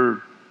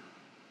you're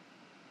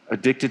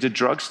addicted to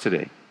drugs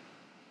today.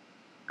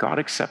 God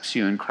accepts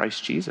you in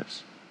Christ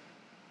Jesus.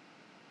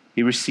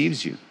 He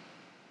receives you.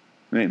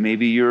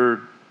 Maybe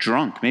you're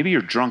drunk. Maybe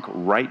you're drunk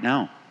right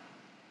now,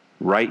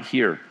 right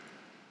here.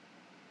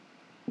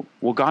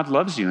 Well, God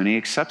loves you and he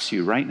accepts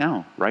you right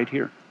now, right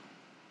here.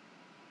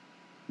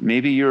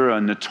 Maybe you're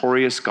a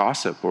notorious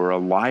gossip or a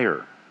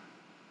liar.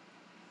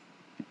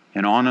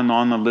 And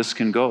on the list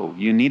can go.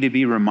 You need to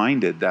be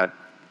reminded that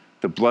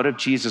the blood of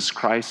Jesus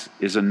Christ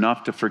is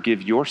enough to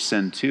forgive your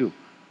sin too.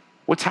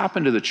 What's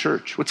happened to the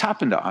church? What's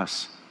happened to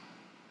us?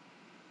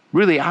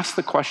 Really ask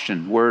the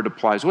question where it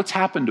applies. What's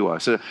happened to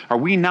us? Are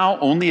we now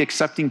only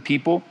accepting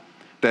people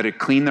that have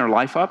cleaned their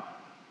life up?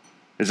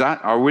 Do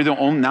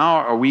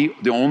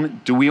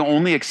we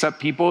only accept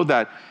people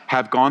that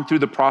have gone through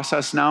the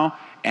process now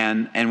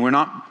and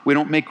we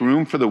don't make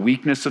room for the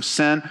weakness of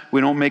sin.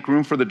 We don't make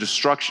room for the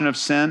destruction of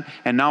sin.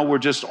 And now we're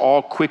just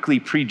all quickly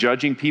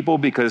prejudging people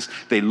because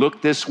they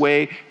look this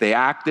way, they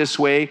act this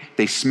way,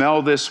 they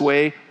smell this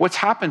way. What's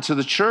happened to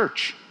the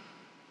church?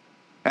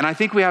 And I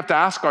think we have to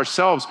ask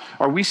ourselves,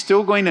 are we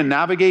still going to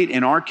navigate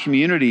in our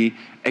community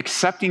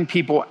accepting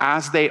people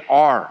as they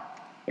are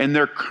in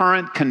their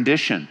current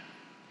condition?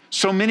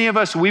 So many of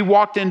us, we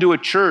walked into a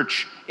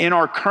church in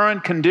our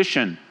current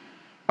condition.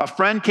 A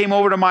friend came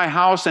over to my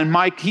house and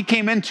he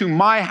came into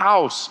my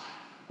house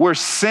where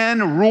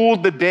sin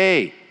ruled the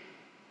day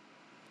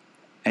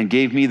and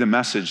gave me the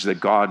message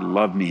that God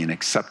loved me and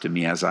accepted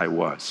me as I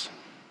was.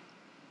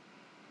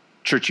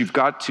 Church, you've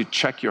got to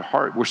check your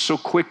heart. We're so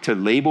quick to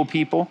label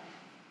people.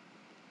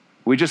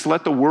 We just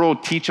let the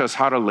world teach us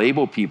how to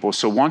label people.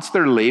 So once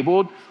they're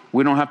labeled,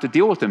 we don't have to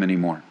deal with them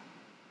anymore.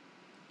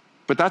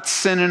 But that's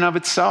sin in of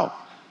itself.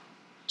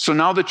 So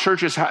now the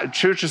churches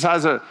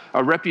has a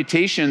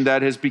reputation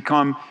that has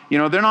become,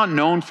 they're not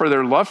known for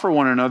their love for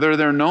one another.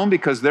 They're known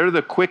because they're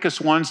the quickest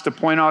ones to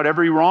point out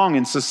every wrong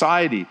in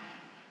society.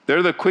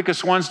 They're the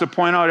quickest ones to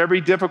point out every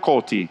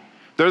difficulty.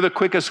 They're the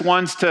quickest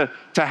ones to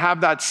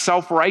have that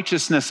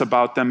self-righteousness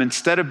about them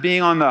instead of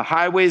being on the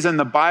highways and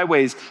the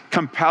byways,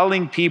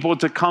 compelling people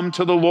to come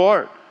to the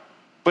Lord.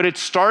 But it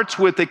starts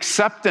with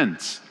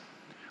acceptance.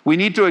 We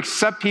need to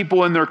accept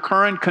people in their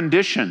current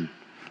condition.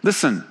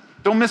 Listen,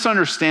 don't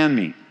misunderstand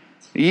me.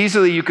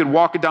 Easily you could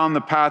walk down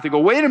the path and go,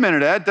 wait a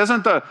minute, Ed,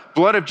 doesn't the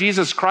blood of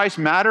Jesus Christ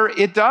matter?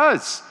 It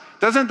does.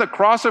 Doesn't the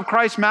cross of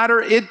Christ matter?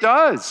 It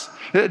does.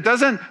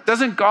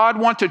 Doesn't God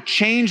want to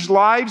change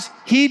lives?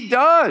 He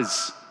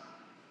does.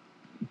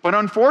 But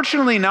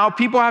unfortunately now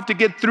people have to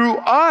get through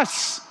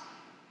us.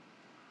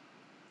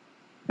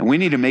 And we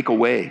need to make a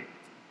way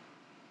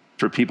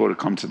for people to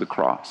come to the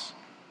cross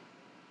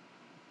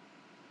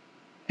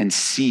and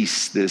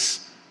cease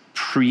this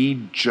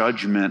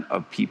prejudgment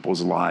of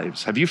people's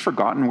lives. Have you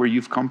forgotten where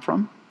you've come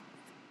from?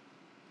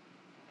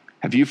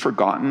 Have you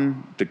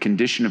forgotten the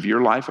condition of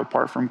your life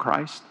apart from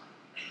Christ?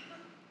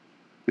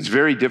 It's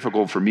very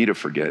difficult for me to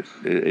forget.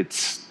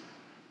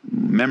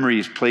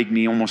 Memories plague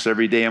me almost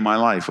every day of my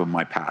life of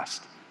my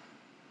past.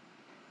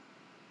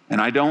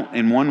 And I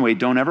in one way,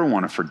 don't ever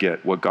want to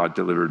forget what God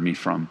delivered me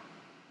from.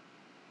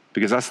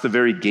 Because that's the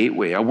very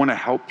gateway. I want to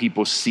help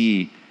people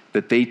see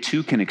that they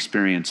too can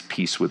experience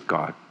peace with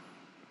God.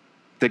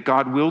 That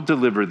God will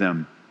deliver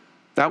them.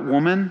 That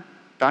woman,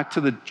 back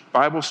to the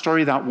Bible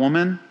story, that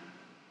woman,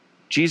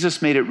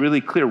 Jesus made it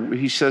really clear.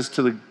 He says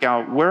to the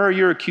gal, where are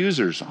your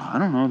accusers? I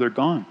don't know, they're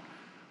gone.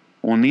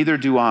 Well, neither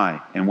do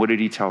I. And what did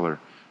he tell her?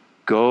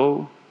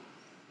 Go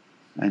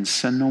and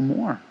sin no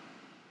more.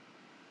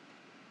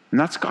 And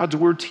that's God's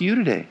word to you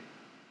today.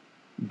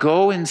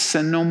 Go and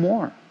sin no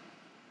more.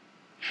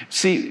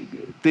 See,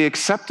 the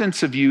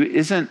acceptance of you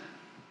isn't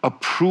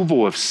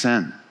approval of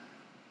sin.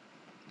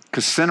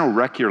 Because sin will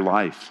wreck your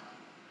life.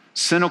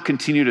 Sin will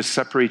continue to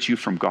separate you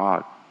from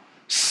God.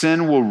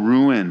 Sin will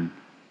ruin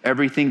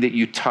everything that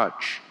you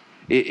touch.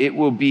 It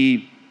will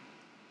be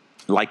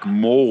like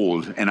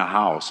mold in a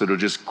house. It'll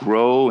just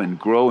grow and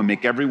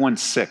make everyone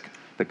sick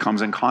that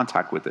comes in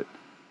contact with it.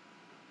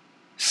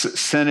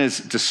 Sin is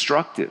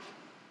destructive.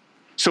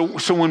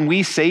 So when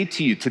we say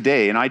to you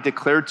today, and I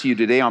declare to you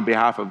today on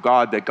behalf of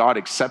God that God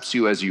accepts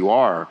you as you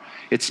are,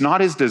 it's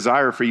not his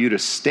desire for you to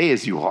stay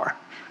as you are.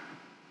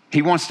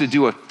 He wants to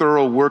do a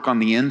thorough work on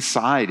the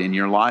inside in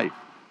your life.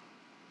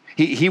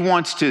 He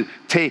wants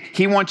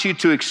you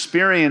to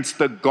experience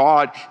the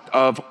God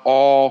of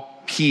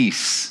all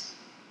peace.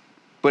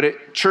 But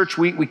at church,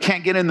 we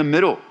can't get in the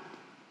middle.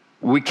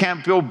 We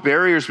can't build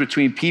barriers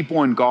between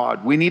people and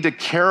God. We need to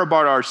care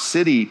about our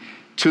city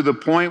to the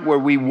point where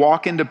we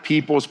walk into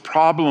people's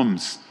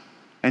problems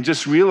and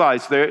just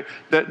realize that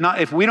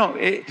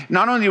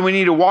not only do we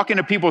need to walk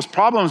into people's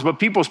problems, but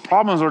people's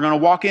problems are going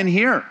to walk in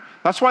here.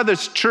 That's why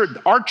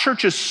our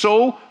church is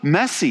so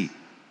messy.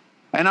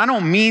 And I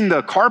don't mean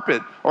the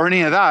carpet or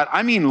any of that.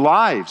 I mean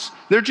lives.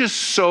 They're just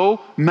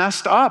so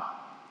messed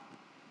up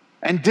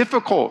and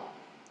difficult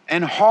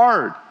and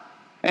hard.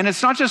 And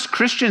it's not just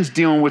Christians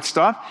dealing with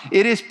stuff.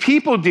 It is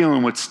people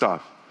dealing with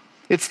stuff.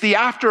 It's the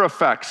after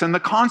effects and the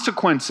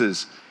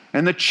consequences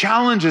and the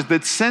challenges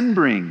that sin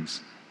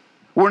brings.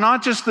 We're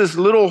not just this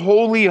little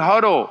holy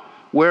huddle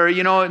where,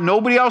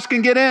 nobody else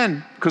can get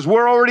in because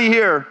we're already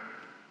here.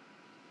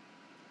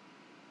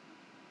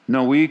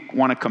 No, we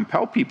want to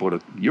compel people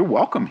you're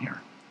welcome here.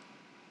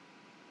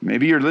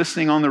 Maybe you're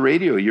listening on the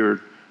radio,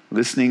 you're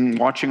listening,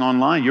 watching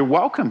online, you're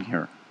welcome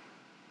here.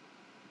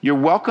 You're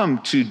welcome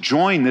to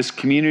join this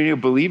community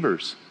of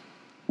believers.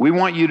 We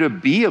want you to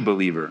be a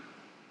believer.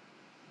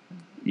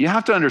 You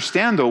have to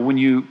understand, though, when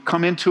you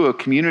come into a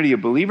community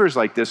of believers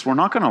like this, we're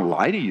not going to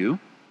lie to you.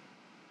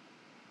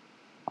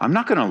 I'm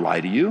not going to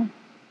lie to you.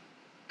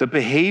 The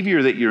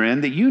behavior that you're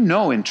in, that you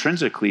know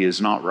intrinsically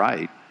is not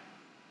right,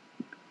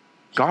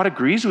 God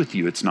agrees with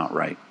you it's not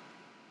right.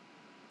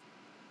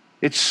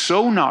 It's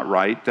so not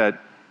right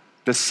that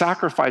the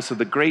sacrifice of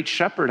the great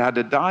shepherd had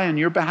to die on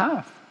your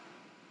behalf.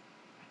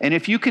 And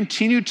if you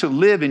continue to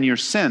live in your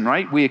sin,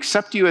 right? We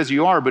accept you as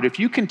you are, but if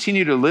you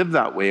continue to live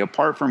that way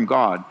apart from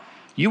God,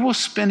 you will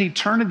spend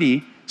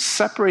eternity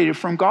separated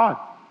from God.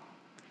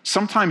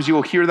 Sometimes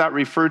you'll hear that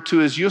referred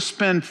to as you'll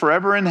spend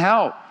forever in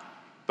hell.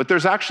 But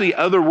there's actually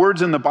other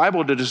words in the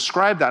Bible to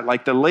describe that,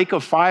 like the lake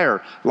of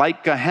fire,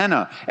 like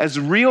Gehenna. As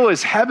real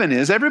as heaven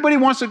is, everybody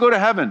wants to go to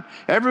heaven.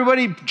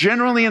 Everybody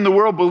generally in the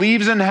world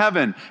believes in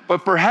heaven.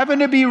 But for heaven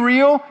to be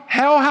real,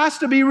 hell has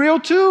to be real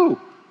too.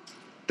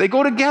 They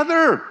go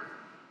together.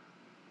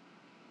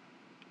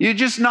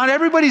 Not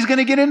everybody's going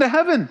to get into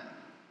heaven.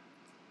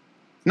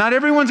 Not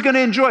everyone's going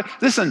to enjoy.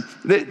 Listen,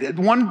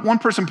 one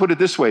person put it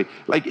this way,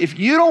 like if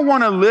you don't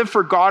want to live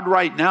for God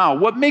right now,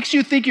 what makes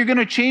you think you're going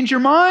to change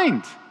your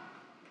mind?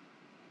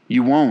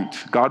 You won't.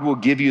 God will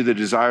give you the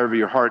desire of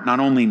your heart, not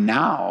only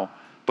now,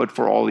 but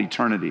for all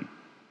eternity.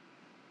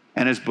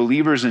 And as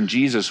believers in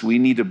Jesus, we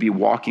need to be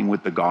walking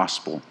with the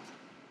gospel.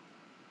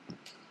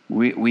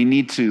 We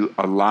need to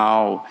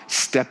allow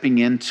stepping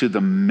into the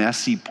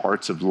messy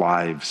parts of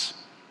lives.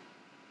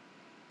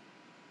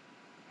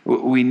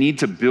 We need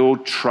to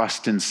build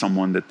trust in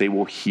someone that they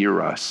will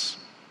hear us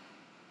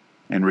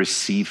and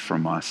receive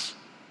from us.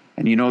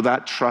 And you know,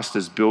 that trust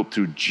is built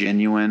through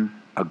genuine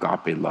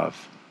agape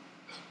love.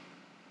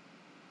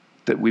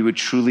 That we would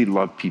truly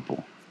love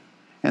people.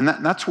 And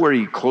that's where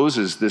he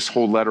closes this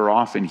whole letter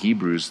off in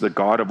Hebrews, the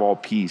God of all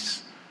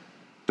peace,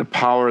 the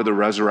power of the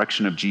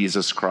resurrection of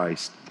Jesus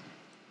Christ.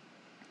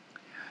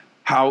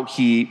 How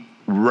he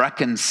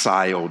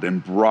reconciled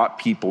and brought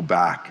people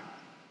back.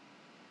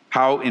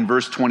 How in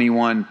verse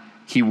 21,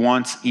 he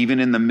wants, even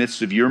in the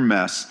midst of your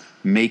mess,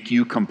 make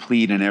you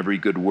complete in every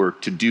good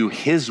work, to do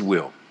his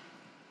will,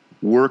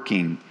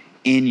 working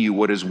in you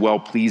what is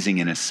well-pleasing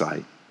in his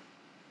sight.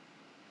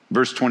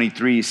 Verse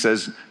 23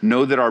 says,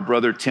 know that our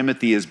brother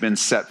Timothy has been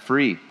set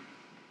free.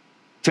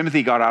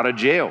 Timothy got out of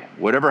jail.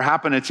 Whatever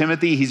happened to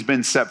Timothy, he's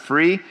been set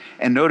free.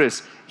 And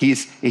notice,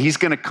 he's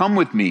going to come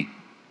with me.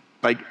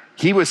 Like,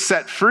 he was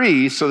set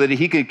free so that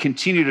he could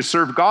continue to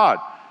serve God.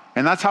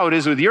 And that's how it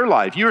is with your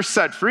life. You're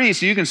set free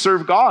so you can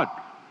serve God.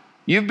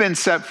 You've been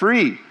set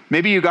free.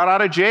 Maybe you got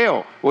out of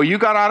jail. Well, you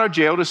got out of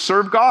jail to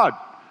serve God.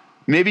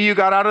 Maybe you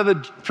got out of the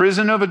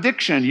prison of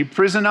addiction, you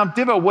prison of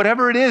diva,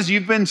 whatever it is,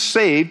 you've been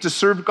saved to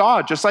serve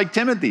God, just like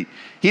Timothy.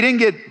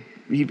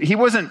 He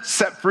wasn't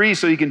set free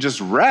so he can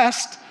just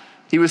rest.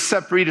 He was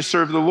set free to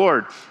serve the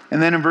Lord.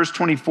 And then in verse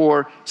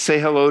 24, say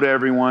hello to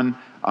everyone.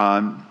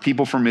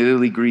 People from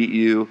Italy greet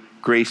you.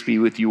 Grace be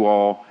with you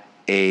all.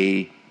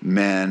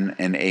 Amen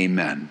and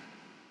amen.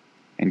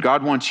 And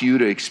God wants you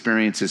to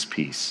experience his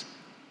peace.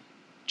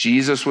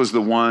 Jesus was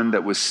the one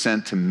that was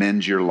sent to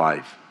mend your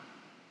life.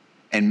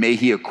 And may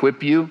he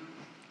equip you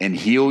and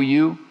heal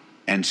you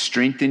and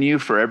strengthen you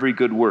for every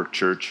good work,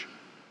 church.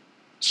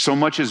 So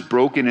much is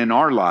broken in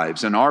our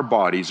lives, in our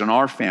bodies, in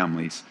our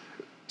families,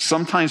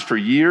 sometimes for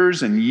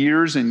years and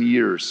years and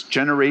years,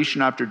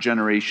 generation after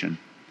generation.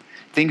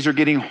 Things are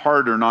getting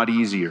harder, not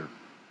easier.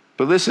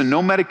 But listen,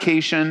 no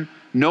medication,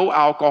 no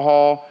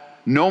alcohol,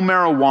 no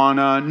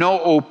marijuana, no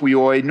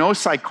opioid, no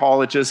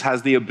psychologist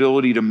has the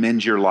ability to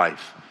mend your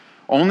life.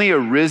 Only a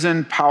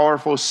risen,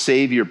 powerful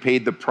Savior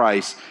paid the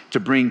price to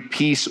bring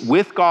peace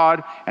with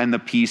God and the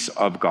peace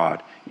of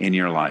God in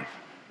your life.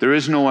 There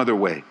is no other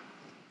way.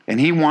 And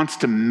he wants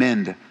to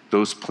mend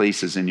those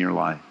places in your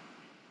life.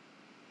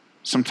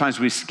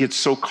 Sometimes we get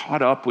so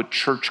caught up with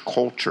church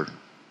culture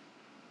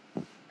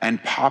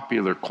and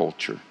popular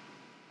culture.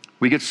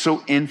 We get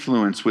so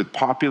influenced with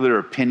popular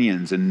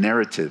opinions and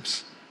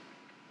narratives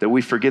that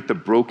we forget the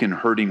broken,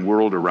 hurting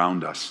world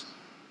around us.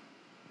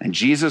 And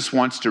Jesus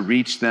wants to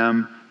reach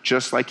them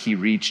just like he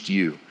reached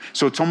you.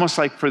 So it's almost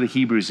like for the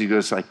Hebrews,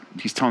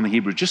 he's telling the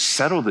Hebrews, just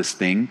settle this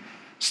thing.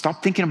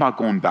 Stop thinking about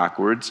going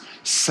backwards.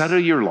 Settle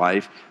your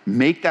life.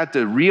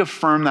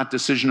 Reaffirm that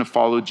decision to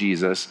follow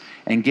Jesus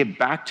and get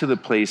back to the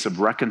place of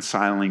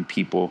reconciling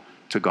people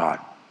to God.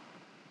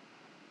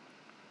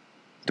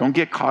 Don't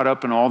get caught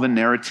up in all the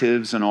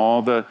narratives and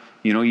all the,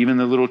 even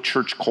the little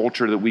church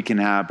culture that we can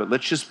have, but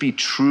let's just be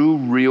true,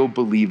 real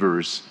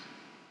believers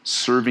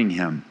serving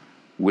him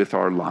with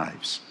our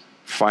lives,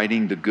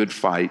 fighting the good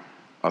fight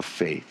of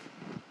faith.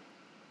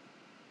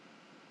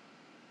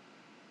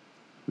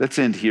 Let's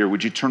end here.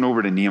 Would you turn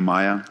over to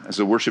Nehemiah? As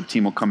the worship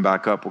team will come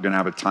back up, we're going to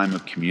have a time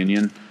of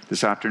communion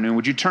this afternoon.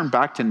 Would you turn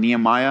back to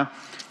Nehemiah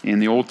in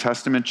the Old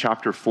Testament,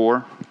 chapter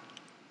 4?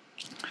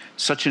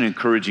 Such an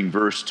encouraging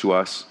verse to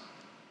us.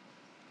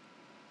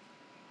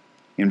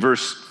 In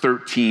verse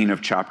 13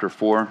 of chapter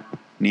 4,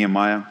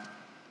 Nehemiah,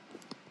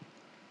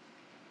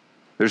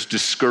 there's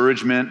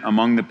discouragement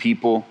among the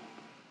people.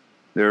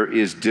 There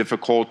is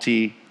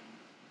difficulty.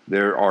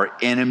 There are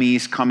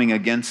enemies coming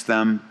against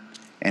them.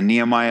 And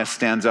Nehemiah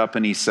stands up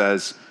and he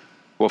says,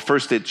 well,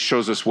 first it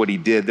shows us what he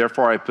did.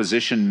 Therefore, I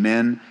positioned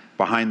men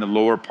behind the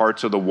lower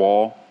parts of the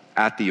wall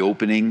at the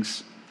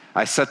openings.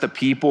 I set the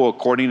people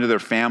according to their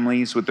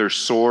families with their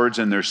swords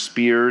and their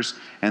spears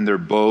and their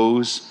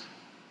bows.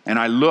 And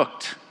I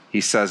looked,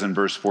 he says in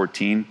verse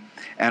 14,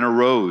 and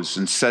arose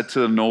and said to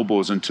the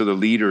nobles and to the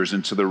leaders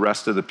and to the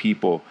rest of the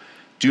people,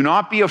 do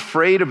not be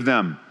afraid of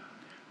them.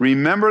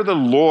 Remember the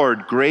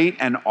Lord, great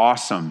and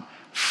awesome.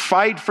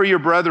 Fight for your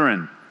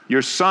brethren,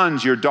 your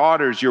sons, your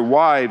daughters, your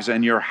wives,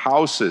 and your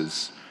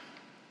houses.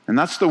 And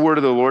that's the word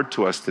of the Lord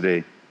to us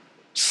today.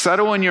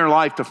 Settle in your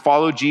life to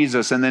follow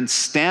Jesus and then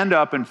stand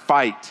up and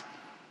fight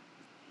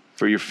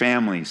for your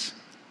families,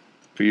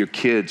 for your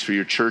kids, for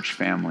your church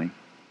family.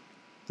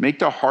 Make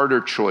the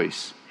harder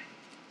choice.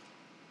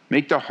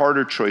 Make the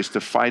harder choice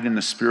to fight in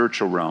the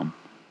spiritual realm.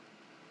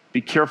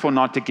 Be careful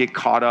not to get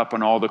caught up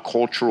in all the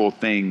cultural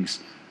things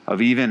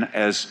of, even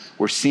as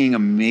we're seeing a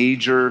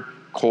major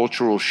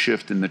cultural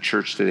shift in the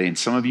church today, and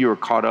some of you are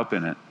caught up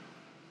in it.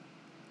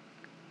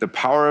 The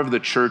power of the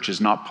church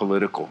is not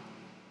political.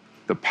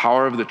 The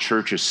power of the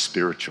church is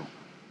spiritual.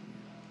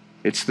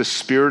 It's the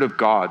Spirit of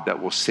God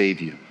that will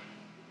save you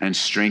and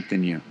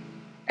strengthen you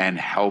and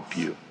help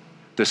you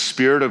The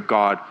Spirit of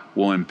God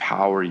will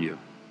empower you.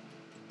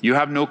 You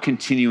have no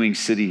continuing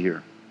city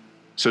here.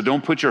 So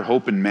don't put your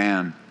hope in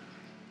man.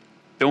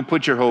 Don't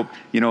put your hope,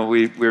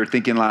 we were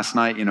thinking last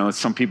night,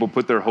 some people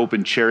put their hope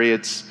in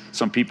chariots.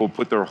 Some people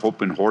put their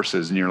hope in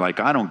horses. And you're like,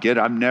 I don't get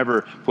it. I've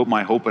never put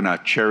my hope in a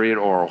chariot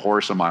or a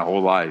horse in my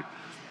whole life.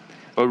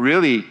 But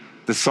really,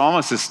 the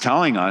psalmist is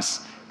telling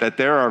us that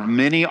there are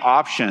many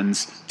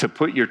options to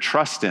put your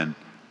trust in.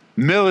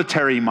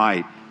 Military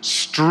might,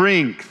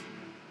 strength,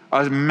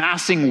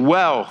 amassing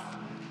wealth,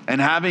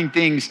 and having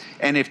things.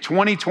 And if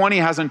 2020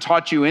 hasn't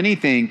taught you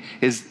anything,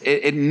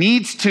 it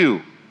needs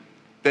to.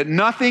 That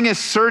nothing is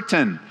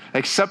certain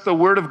except the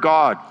Word of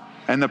God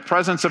and the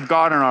presence of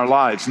God in our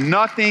lives.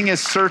 Nothing is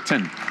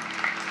certain.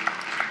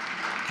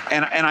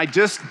 And I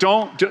just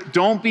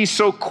don't be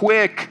so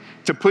quick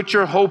to put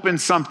your hope in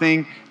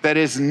something that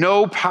is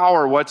no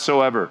power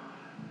whatsoever.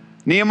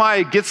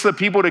 Nehemiah gets the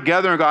people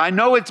together and go, I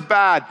know it's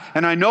bad,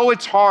 and I know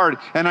it's hard,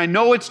 and I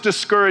know it's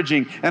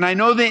discouraging, and I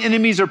know the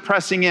enemies are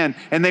pressing in,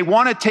 and they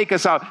want to take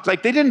us out.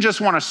 Like, they didn't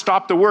just want to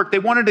stop the work. They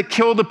wanted to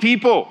kill the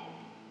people.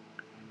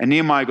 And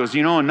Nehemiah goes,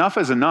 enough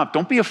is enough.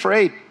 Don't be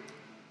afraid.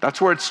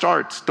 That's where it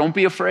starts. Don't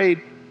be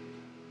afraid.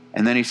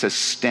 And then he says,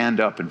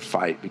 stand up and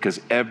fight, because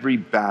every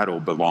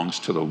battle belongs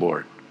to the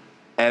Lord.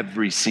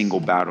 Every single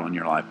battle in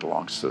your life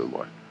belongs to the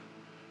Lord.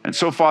 And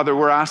so, Father,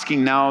 we're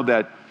asking now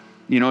that,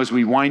 as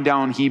we wind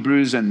down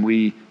Hebrews and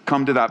we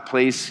come to that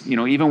place,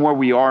 even where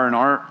we are in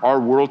our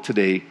world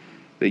today,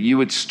 that you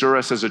would stir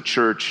us as a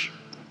church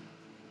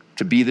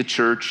to be the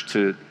church,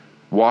 to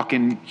walk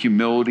in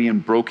humility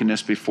and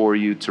brokenness before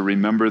you, to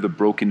remember the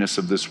brokenness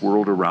of this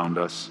world around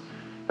us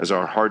as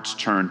our hearts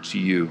turn to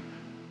you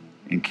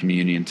in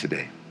communion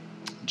today.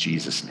 In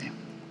Jesus' name,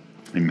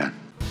 amen.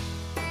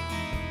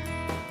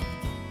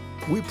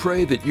 We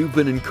pray that you've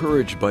been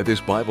encouraged by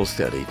this Bible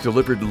study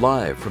delivered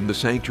live from the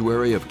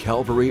sanctuary of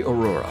Calvary,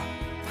 Aurora.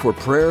 For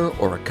prayer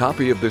or a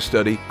copy of this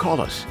study,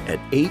 call us at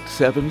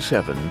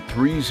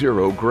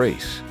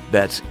 877-30-GRACE.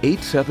 That's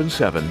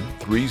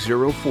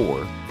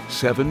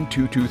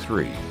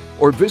 877-304-7223.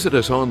 Or visit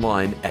us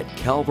online at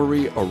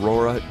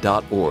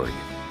calvaryaurora.org.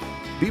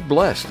 Be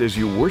blessed as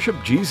you worship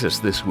Jesus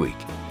this week.